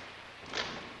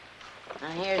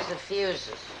 And here's the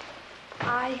fuses.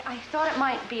 I thought it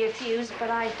might be a fuse,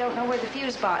 but I don't know where the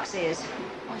fuse box is.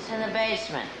 What's in the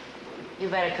basement? You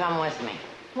better come with me.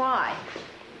 Why?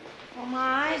 Well,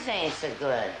 my eyes ain't so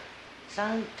good.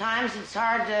 Sometimes it's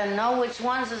hard to know which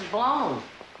ones is blown.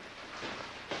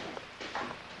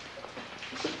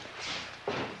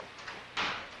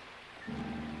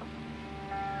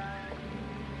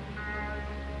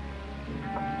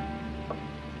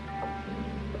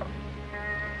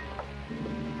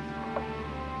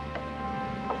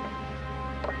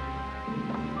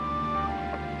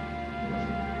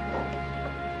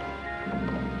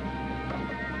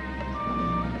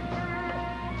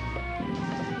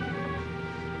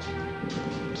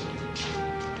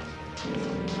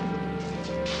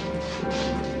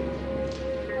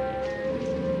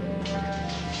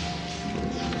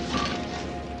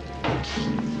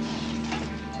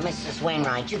 Mrs.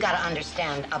 Wainwright, you got to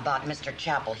understand about Mr.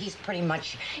 Chappell. He's pretty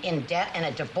much in debt and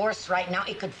a divorce right now.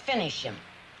 It could finish him.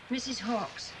 Mrs.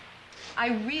 Hawks, I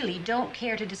really don't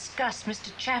care to discuss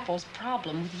Mr. Chappell's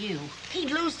problem with you.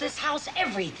 He'd lose this house,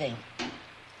 everything.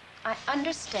 I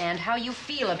understand how you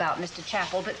feel about Mr.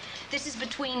 Chappell, but this is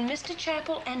between Mr.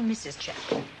 Chappell and Mrs.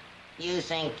 Chappell. You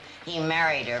think he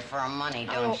married her for money,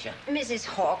 don't you? Mrs.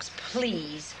 Hawks,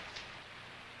 please.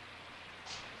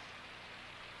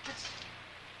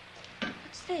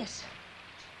 What's this?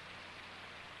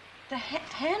 The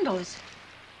handle is...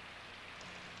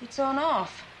 It's on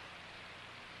off.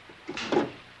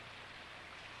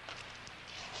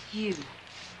 You.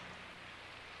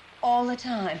 All the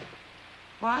time.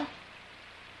 What?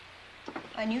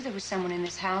 I knew there was someone in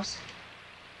this house.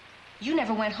 You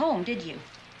never went home, did you?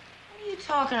 What are you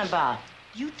talking about?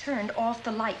 You turned off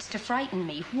the lights to frighten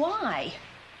me. Why?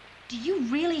 Do you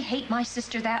really hate my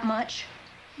sister that much?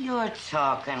 You're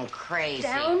talking crazy.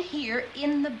 Down here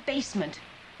in the basement,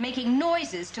 making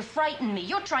noises to frighten me.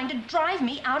 You're trying to drive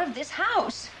me out of this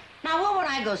house. Now, what would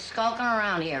I go skulking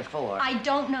around here for? I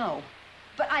don't know,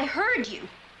 but I heard you.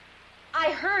 I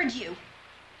heard you.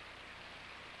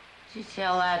 Did you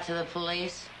tell that to the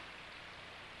police?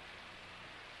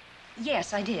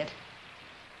 Yes, I did.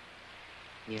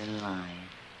 You're lying.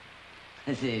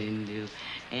 They didn't do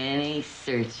any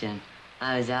searching.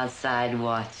 I was outside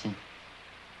watching.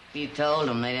 You told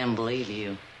them, they didn't believe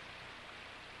you.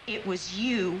 It was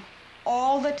you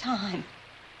all the time.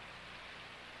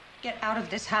 Get out of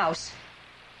this house.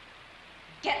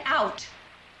 Get out.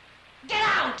 Get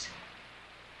out!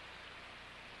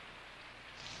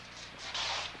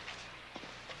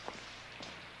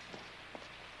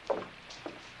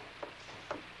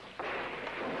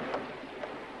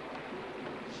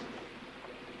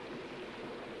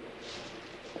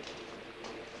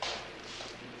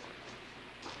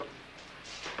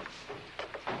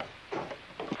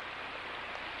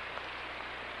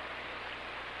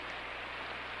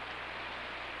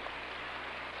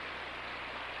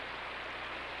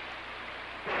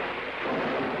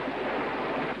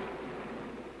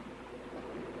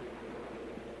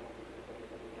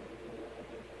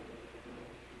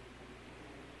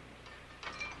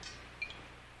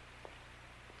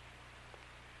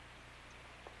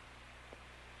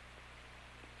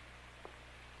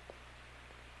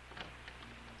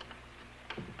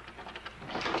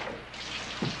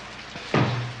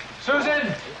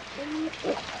 Susan!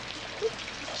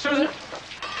 Susan!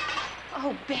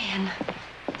 Oh, Ben.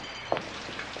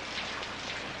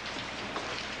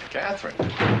 Catherine.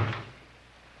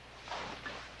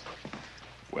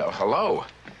 Well, hello.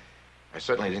 I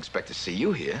certainly didn't expect to see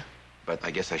you here, but I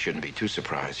guess I shouldn't be too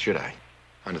surprised, should I?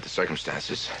 Under the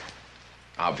circumstances.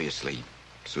 Obviously,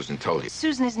 Susan told you.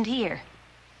 Susan isn't here.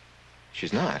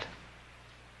 She's not.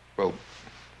 Well,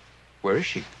 where is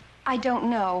she? I don't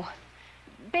know.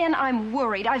 Ben, I'm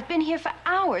worried. I've been here for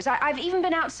hours. I've even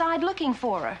been outside looking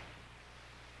for her.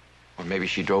 Or maybe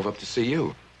she drove up to see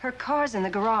you. Her car's in the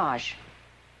garage.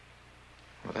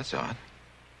 Well, that's odd.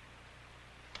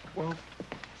 Well,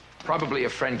 probably a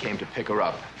friend came to pick her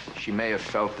up. She may have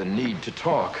felt the need to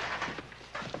talk.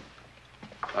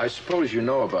 I suppose you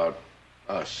know about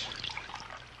us.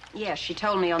 Yes, she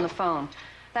told me on the phone.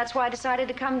 That's why I decided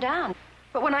to come down.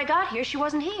 But when I got here, she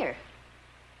wasn't here.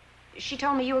 She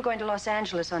told me you were going to Los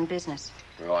Angeles on business.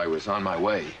 Well, I was on my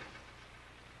way.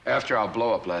 After our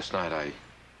blow-up last night, I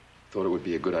thought it would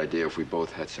be a good idea if we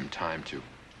both had some time to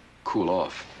cool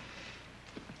off.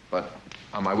 But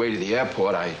on my way to the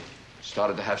airport, I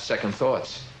started to have second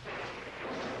thoughts.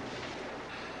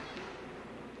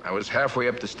 I was halfway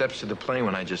up the steps of the plane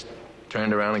when I just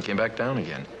turned around and came back down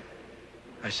again.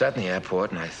 I sat in the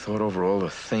airport and I thought over all the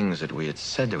things that we had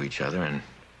said to each other, and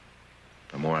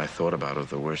the more I thought about it,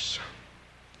 the worse.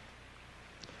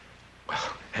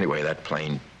 Well, anyway, that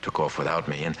plane took off without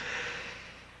me, and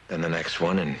then the next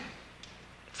one, and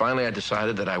finally I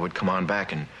decided that I would come on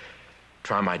back and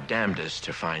try my damnedest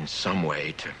to find some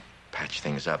way to patch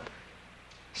things up.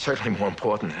 Certainly more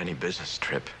important than any business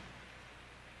trip.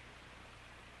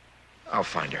 I'll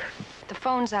find her. The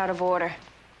phone's out of order.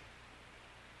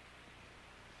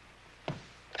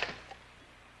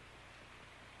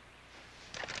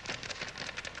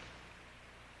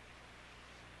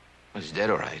 It's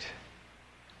dead, all right.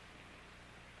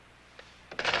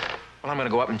 Well, I'm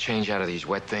gonna go up and change out of these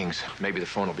wet things. Maybe the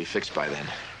phone will be fixed by then.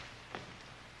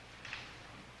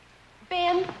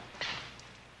 Ben,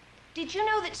 did you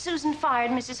know that Susan fired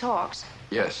Mrs. Hawkes?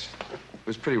 Yes. It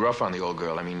was pretty rough on the old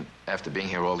girl. I mean, after being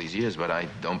here all these years, but I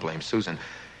don't blame Susan.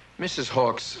 Mrs.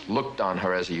 Hawkes looked on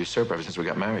her as a usurper ever since we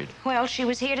got married. Well, she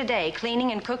was here today,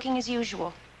 cleaning and cooking as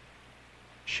usual.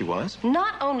 She was?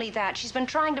 Not only that, she's been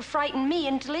trying to frighten me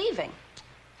into leaving.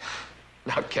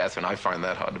 Now, Catherine, I find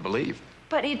that hard to believe.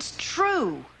 But it's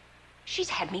true. She's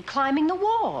had me climbing the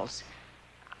walls.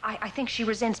 I think she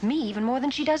resents me even more than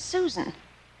she does Susan.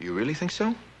 You really think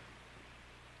so?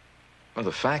 Well,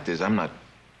 the fact is, I'm not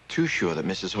too sure that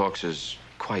Mrs. Hawkes is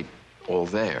quite all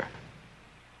there.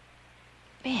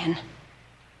 Ben,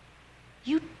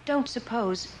 you don't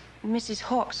suppose Mrs.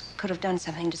 Hawkes could have done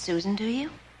something to Susan, do you?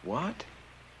 What?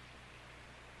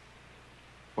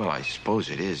 Well, I suppose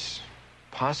it is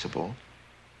possible.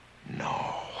 No.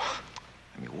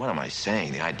 I mean, what am I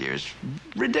saying? The idea is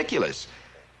ridiculous.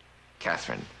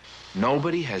 Catherine,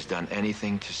 nobody has done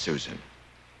anything to Susan.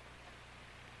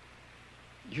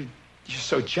 You're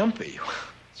so jumpy.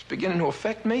 It's beginning to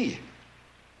affect me.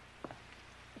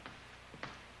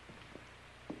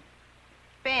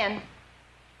 Ben.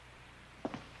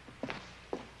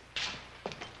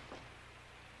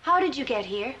 you get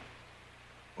here?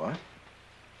 What?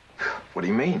 What do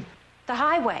you mean? The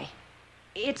highway.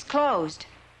 It's closed.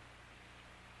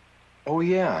 Oh,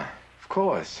 yeah, of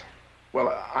course.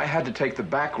 Well, I had to take the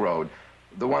back road,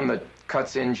 the one that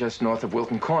cuts in just north of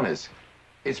Wilton Corners.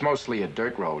 It's mostly a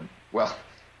dirt road. Well,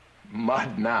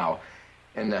 mud now.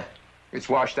 And it's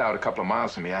washed out a couple of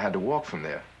miles from me. I had to walk from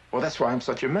there. Well, that's why I'm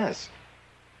such a mess.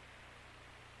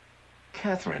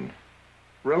 Catherine,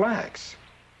 relax.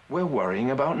 We're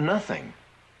worrying about nothing.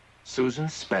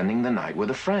 Susan's spending the night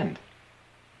with a friend.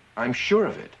 I'm sure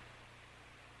of it.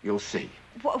 You'll see.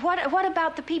 What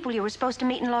about the people you were supposed to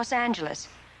meet in Los Angeles?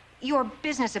 Your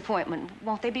business appointment.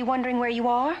 Won't they be wondering where you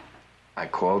are? I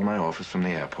called my office from the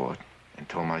airport and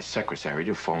told my secretary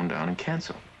to phone down and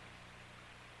cancel.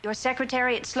 Your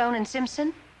secretary at Sloan and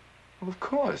Simpson? Well, of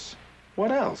course.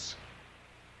 What else?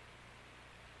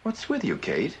 What's with you,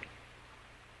 Kate?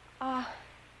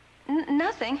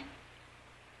 Nothing.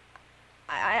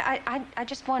 I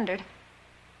just wondered.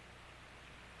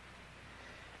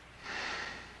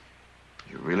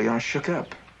 You really are shook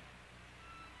up.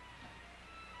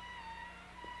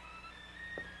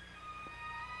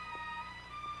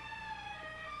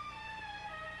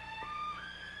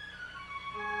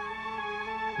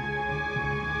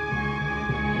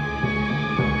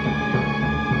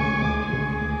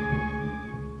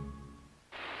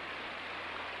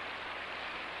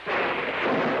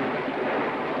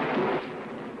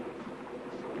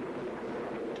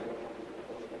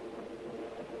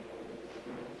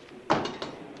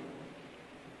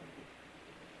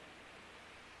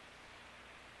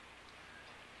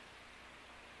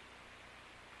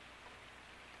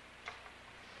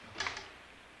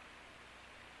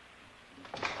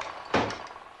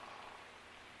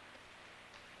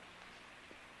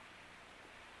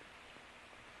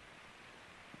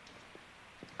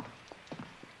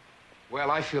 Well,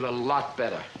 I feel a lot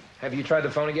better. Have you tried the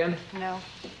phone again? No.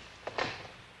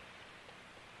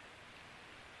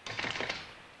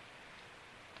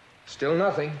 Still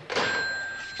nothing.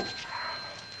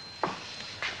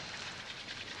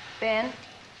 Ben,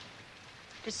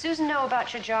 does Susan know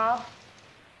about your job?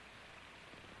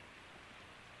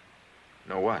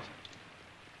 Know what?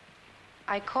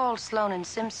 I called Sloan and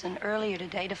Simpson earlier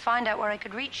today to find out where I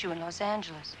could reach you in Los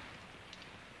Angeles.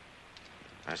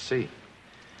 I see.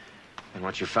 And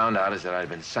what you found out is that I'd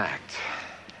been sacked.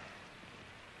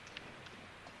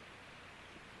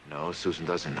 No, Susan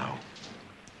doesn't know.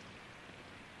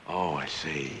 Oh, I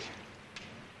see.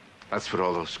 That's what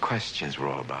all those questions were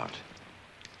all about.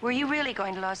 Were you really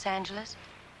going to Los Angeles?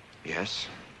 Yes.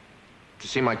 To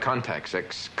see my contacts,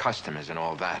 ex-customers and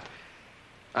all that.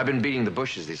 I've been beating the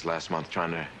bushes these last month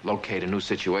trying to locate a new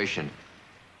situation.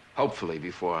 Hopefully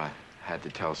before I had to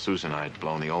tell Susan I'd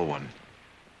blown the old one.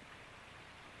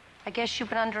 I guess you've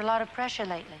been under a lot of pressure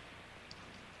lately.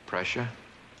 Pressure?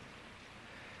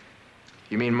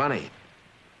 You mean money?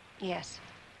 Yes.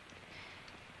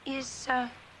 Is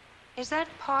that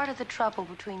part of the trouble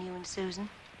between you and Susan?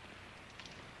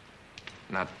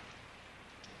 Not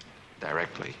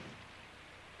directly.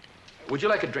 Would you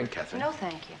like a drink, Catherine? No,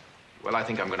 thank you. Well, I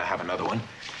think I'm gonna have another one.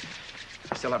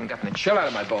 I still haven't gotten the chill out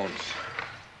of my bones.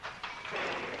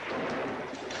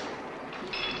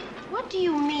 What do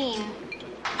you mean,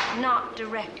 not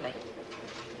directly?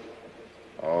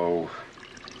 Oh.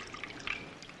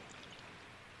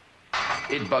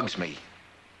 It bugs me.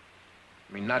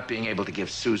 I mean, not being able to give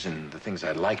Susan the things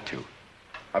I'd like to.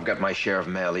 I've got my share of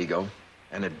male ego,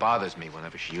 and it bothers me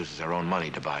whenever she uses her own money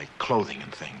to buy clothing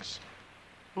and things.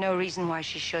 No reason why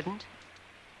she shouldn't.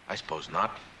 I suppose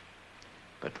not.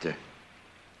 But,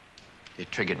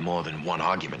 it triggered more than one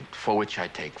argument, for which I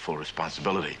take full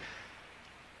responsibility.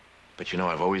 But you know,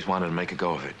 I've always wanted to make a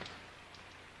go of it.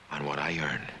 On what I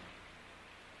earn.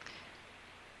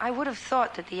 I would have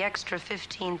thought that the extra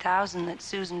 $15,000 that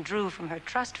Susan drew from her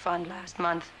trust fund last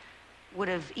month would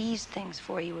have eased things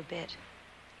for you a bit.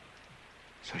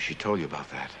 So she told you about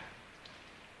that?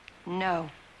 No.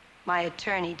 My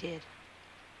attorney did.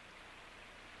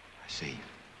 I see.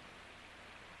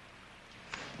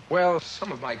 Well,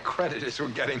 some of my creditors were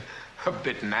getting a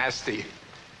bit nasty.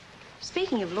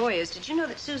 Speaking of lawyers, did you know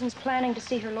that Susan's planning to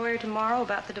see her lawyer tomorrow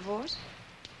about the divorce?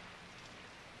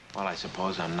 Well, I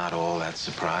suppose I'm not all that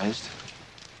surprised.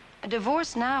 A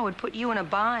divorce now would put you in a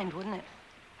bind, wouldn't it?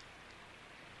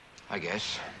 I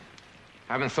guess.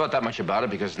 I haven't thought that much about it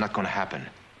because it's not going to happen.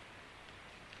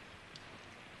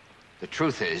 The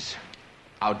truth is,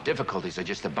 our difficulties are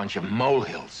just a bunch of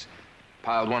molehills,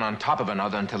 piled one on top of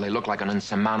another until they look like an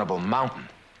insurmountable mountain.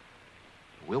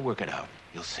 We'll work it out.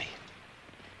 You'll see.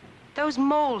 Those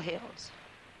molehills.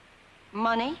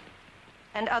 Money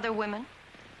and other women.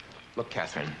 Look,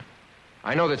 Catherine,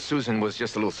 I know that Susan was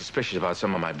just a little suspicious about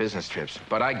some of my business trips,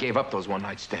 but I gave up those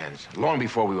one-night stands long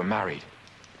before we were married.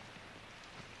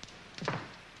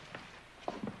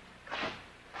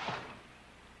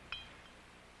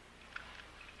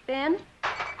 Ben,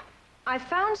 I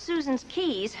found Susan's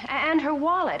keys and her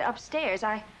wallet upstairs.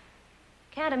 I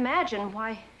can't imagine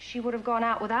why she would have gone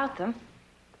out without them.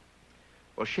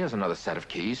 Well, she has another set of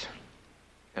keys.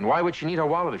 And why would she need her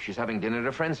wallet if she's having dinner at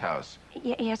a friend's house?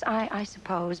 Yes, I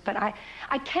suppose, but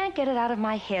I can't get it out of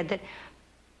my head that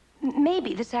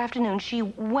maybe this afternoon she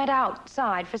went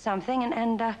outside for something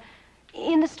and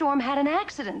in the storm had an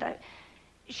accident.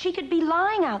 She could be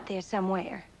lying out there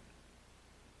somewhere.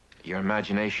 Your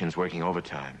imagination's working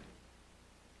overtime.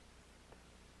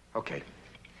 Okay.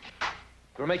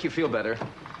 It'll make you feel better.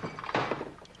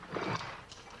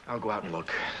 I'll go out and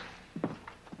look.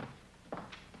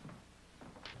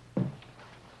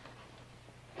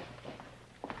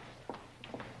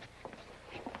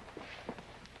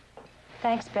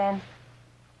 Thanks, Ben.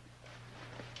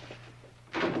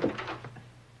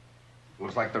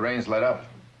 Looks like the rain's let up.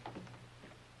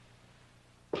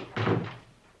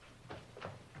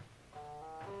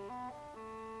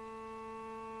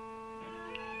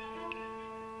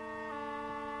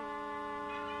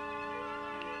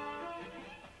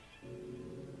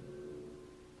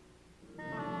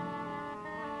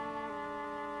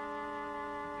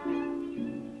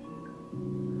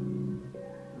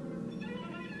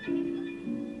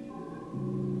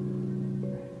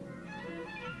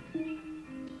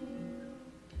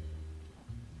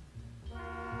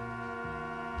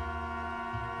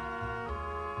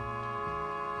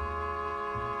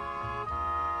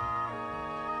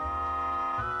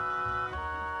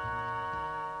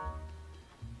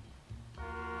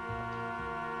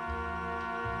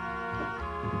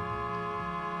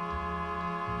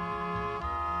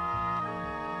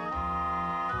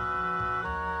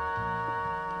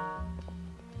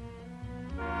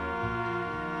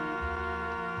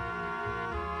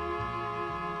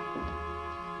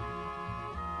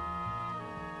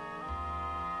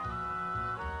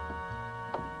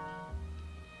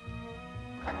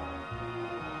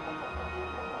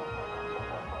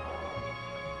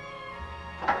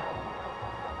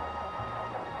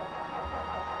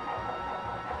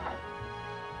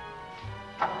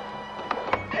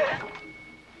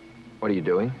 What are you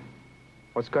doing?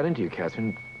 What's got into you,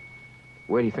 Catherine?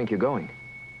 Where do you think you're going?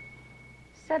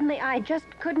 Suddenly, I just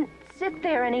couldn't sit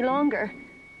there any longer.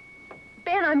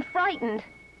 Ben, I'm frightened.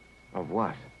 Of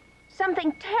what?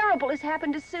 Something terrible has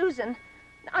happened to Susan.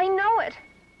 I know it.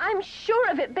 I'm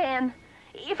sure of it, Ben.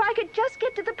 If I could just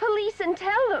get to the police and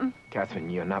tell them.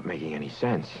 Catherine, you're not making any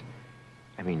sense.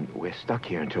 I mean, we're stuck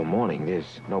here until morning.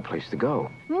 There's no place to go.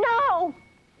 No!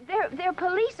 They're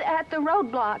police at the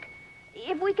roadblock.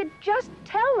 If we could just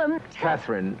tell them...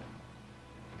 Catherine,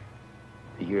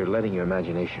 you're letting your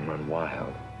imagination run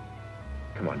wild.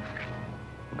 Come on.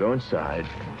 Go inside,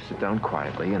 sit down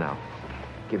quietly, and I'll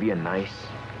give you a nice,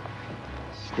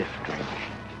 stiff drink.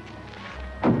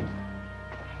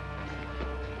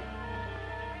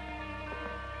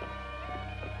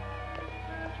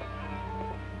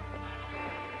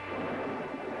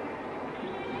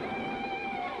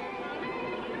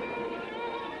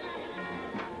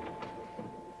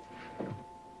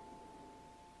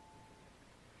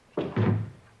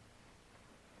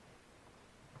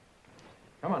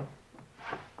 Come on.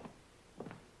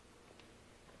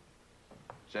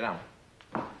 Sit down.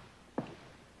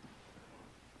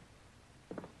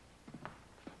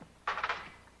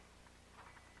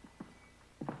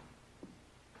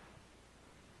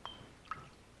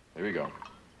 Here we go.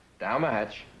 Down the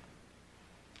hatch.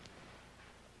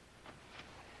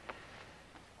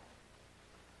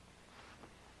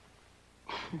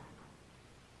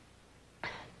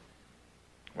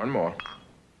 One more.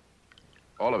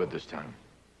 All of it this time.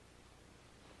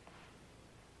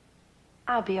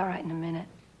 I'll be all right in a minute.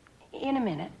 In a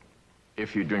minute.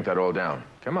 If you drink that all down.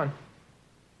 Come on.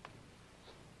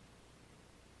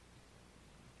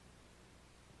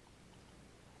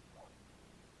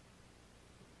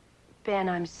 Ben,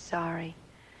 I'm sorry.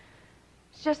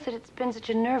 It's just that it's been such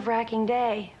a nerve-wracking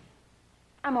day.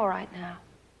 I'm all right now.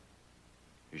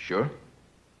 You sure?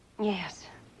 Yes,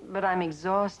 but I'm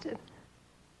exhausted.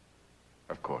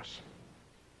 Of course.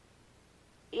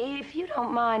 If you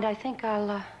don't mind, I think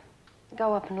I'll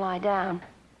go up and lie down.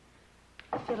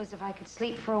 I feel as if I could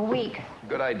sleep for a week.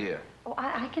 Good idea. Oh,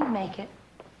 I can make it.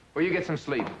 Well, you get some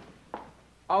sleep.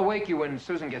 I'll wake you when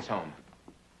Susan gets home.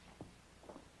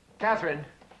 Catherine,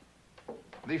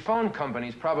 the phone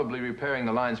company's probably repairing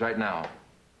the lines right now.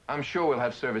 I'm sure we'll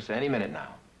have service any minute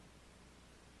now.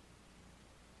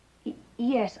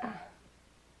 Yes,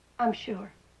 I'm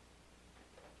sure.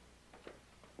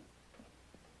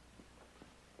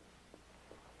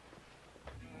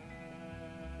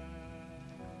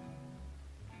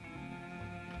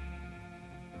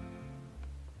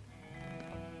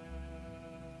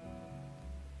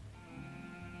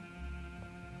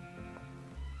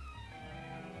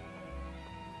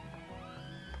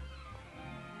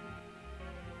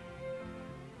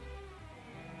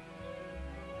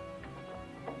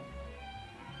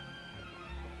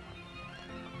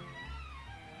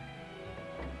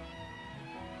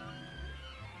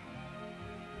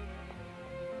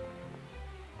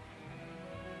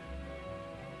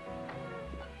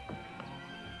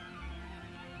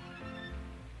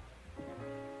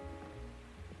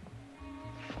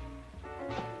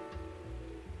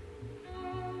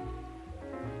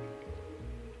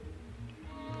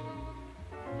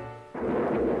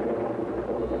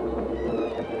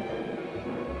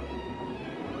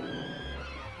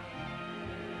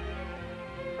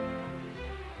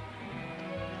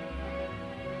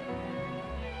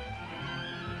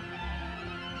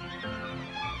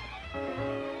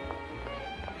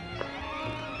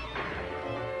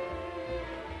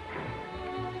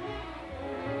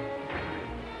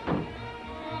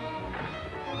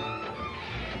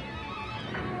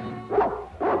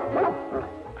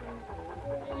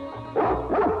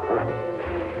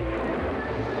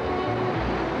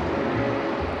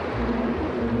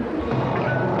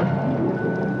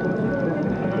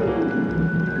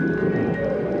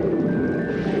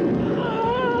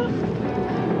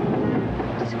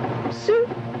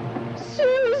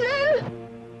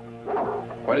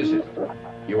 What is it?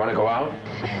 You want to go out?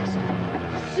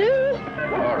 Sue!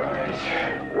 All right.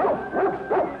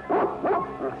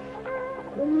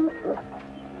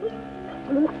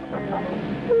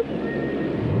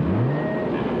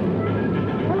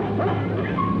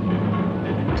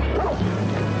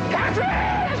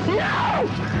 Catherine! No!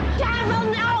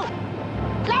 Catherine, no!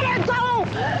 Let her go!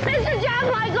 Mr.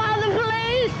 John, my God!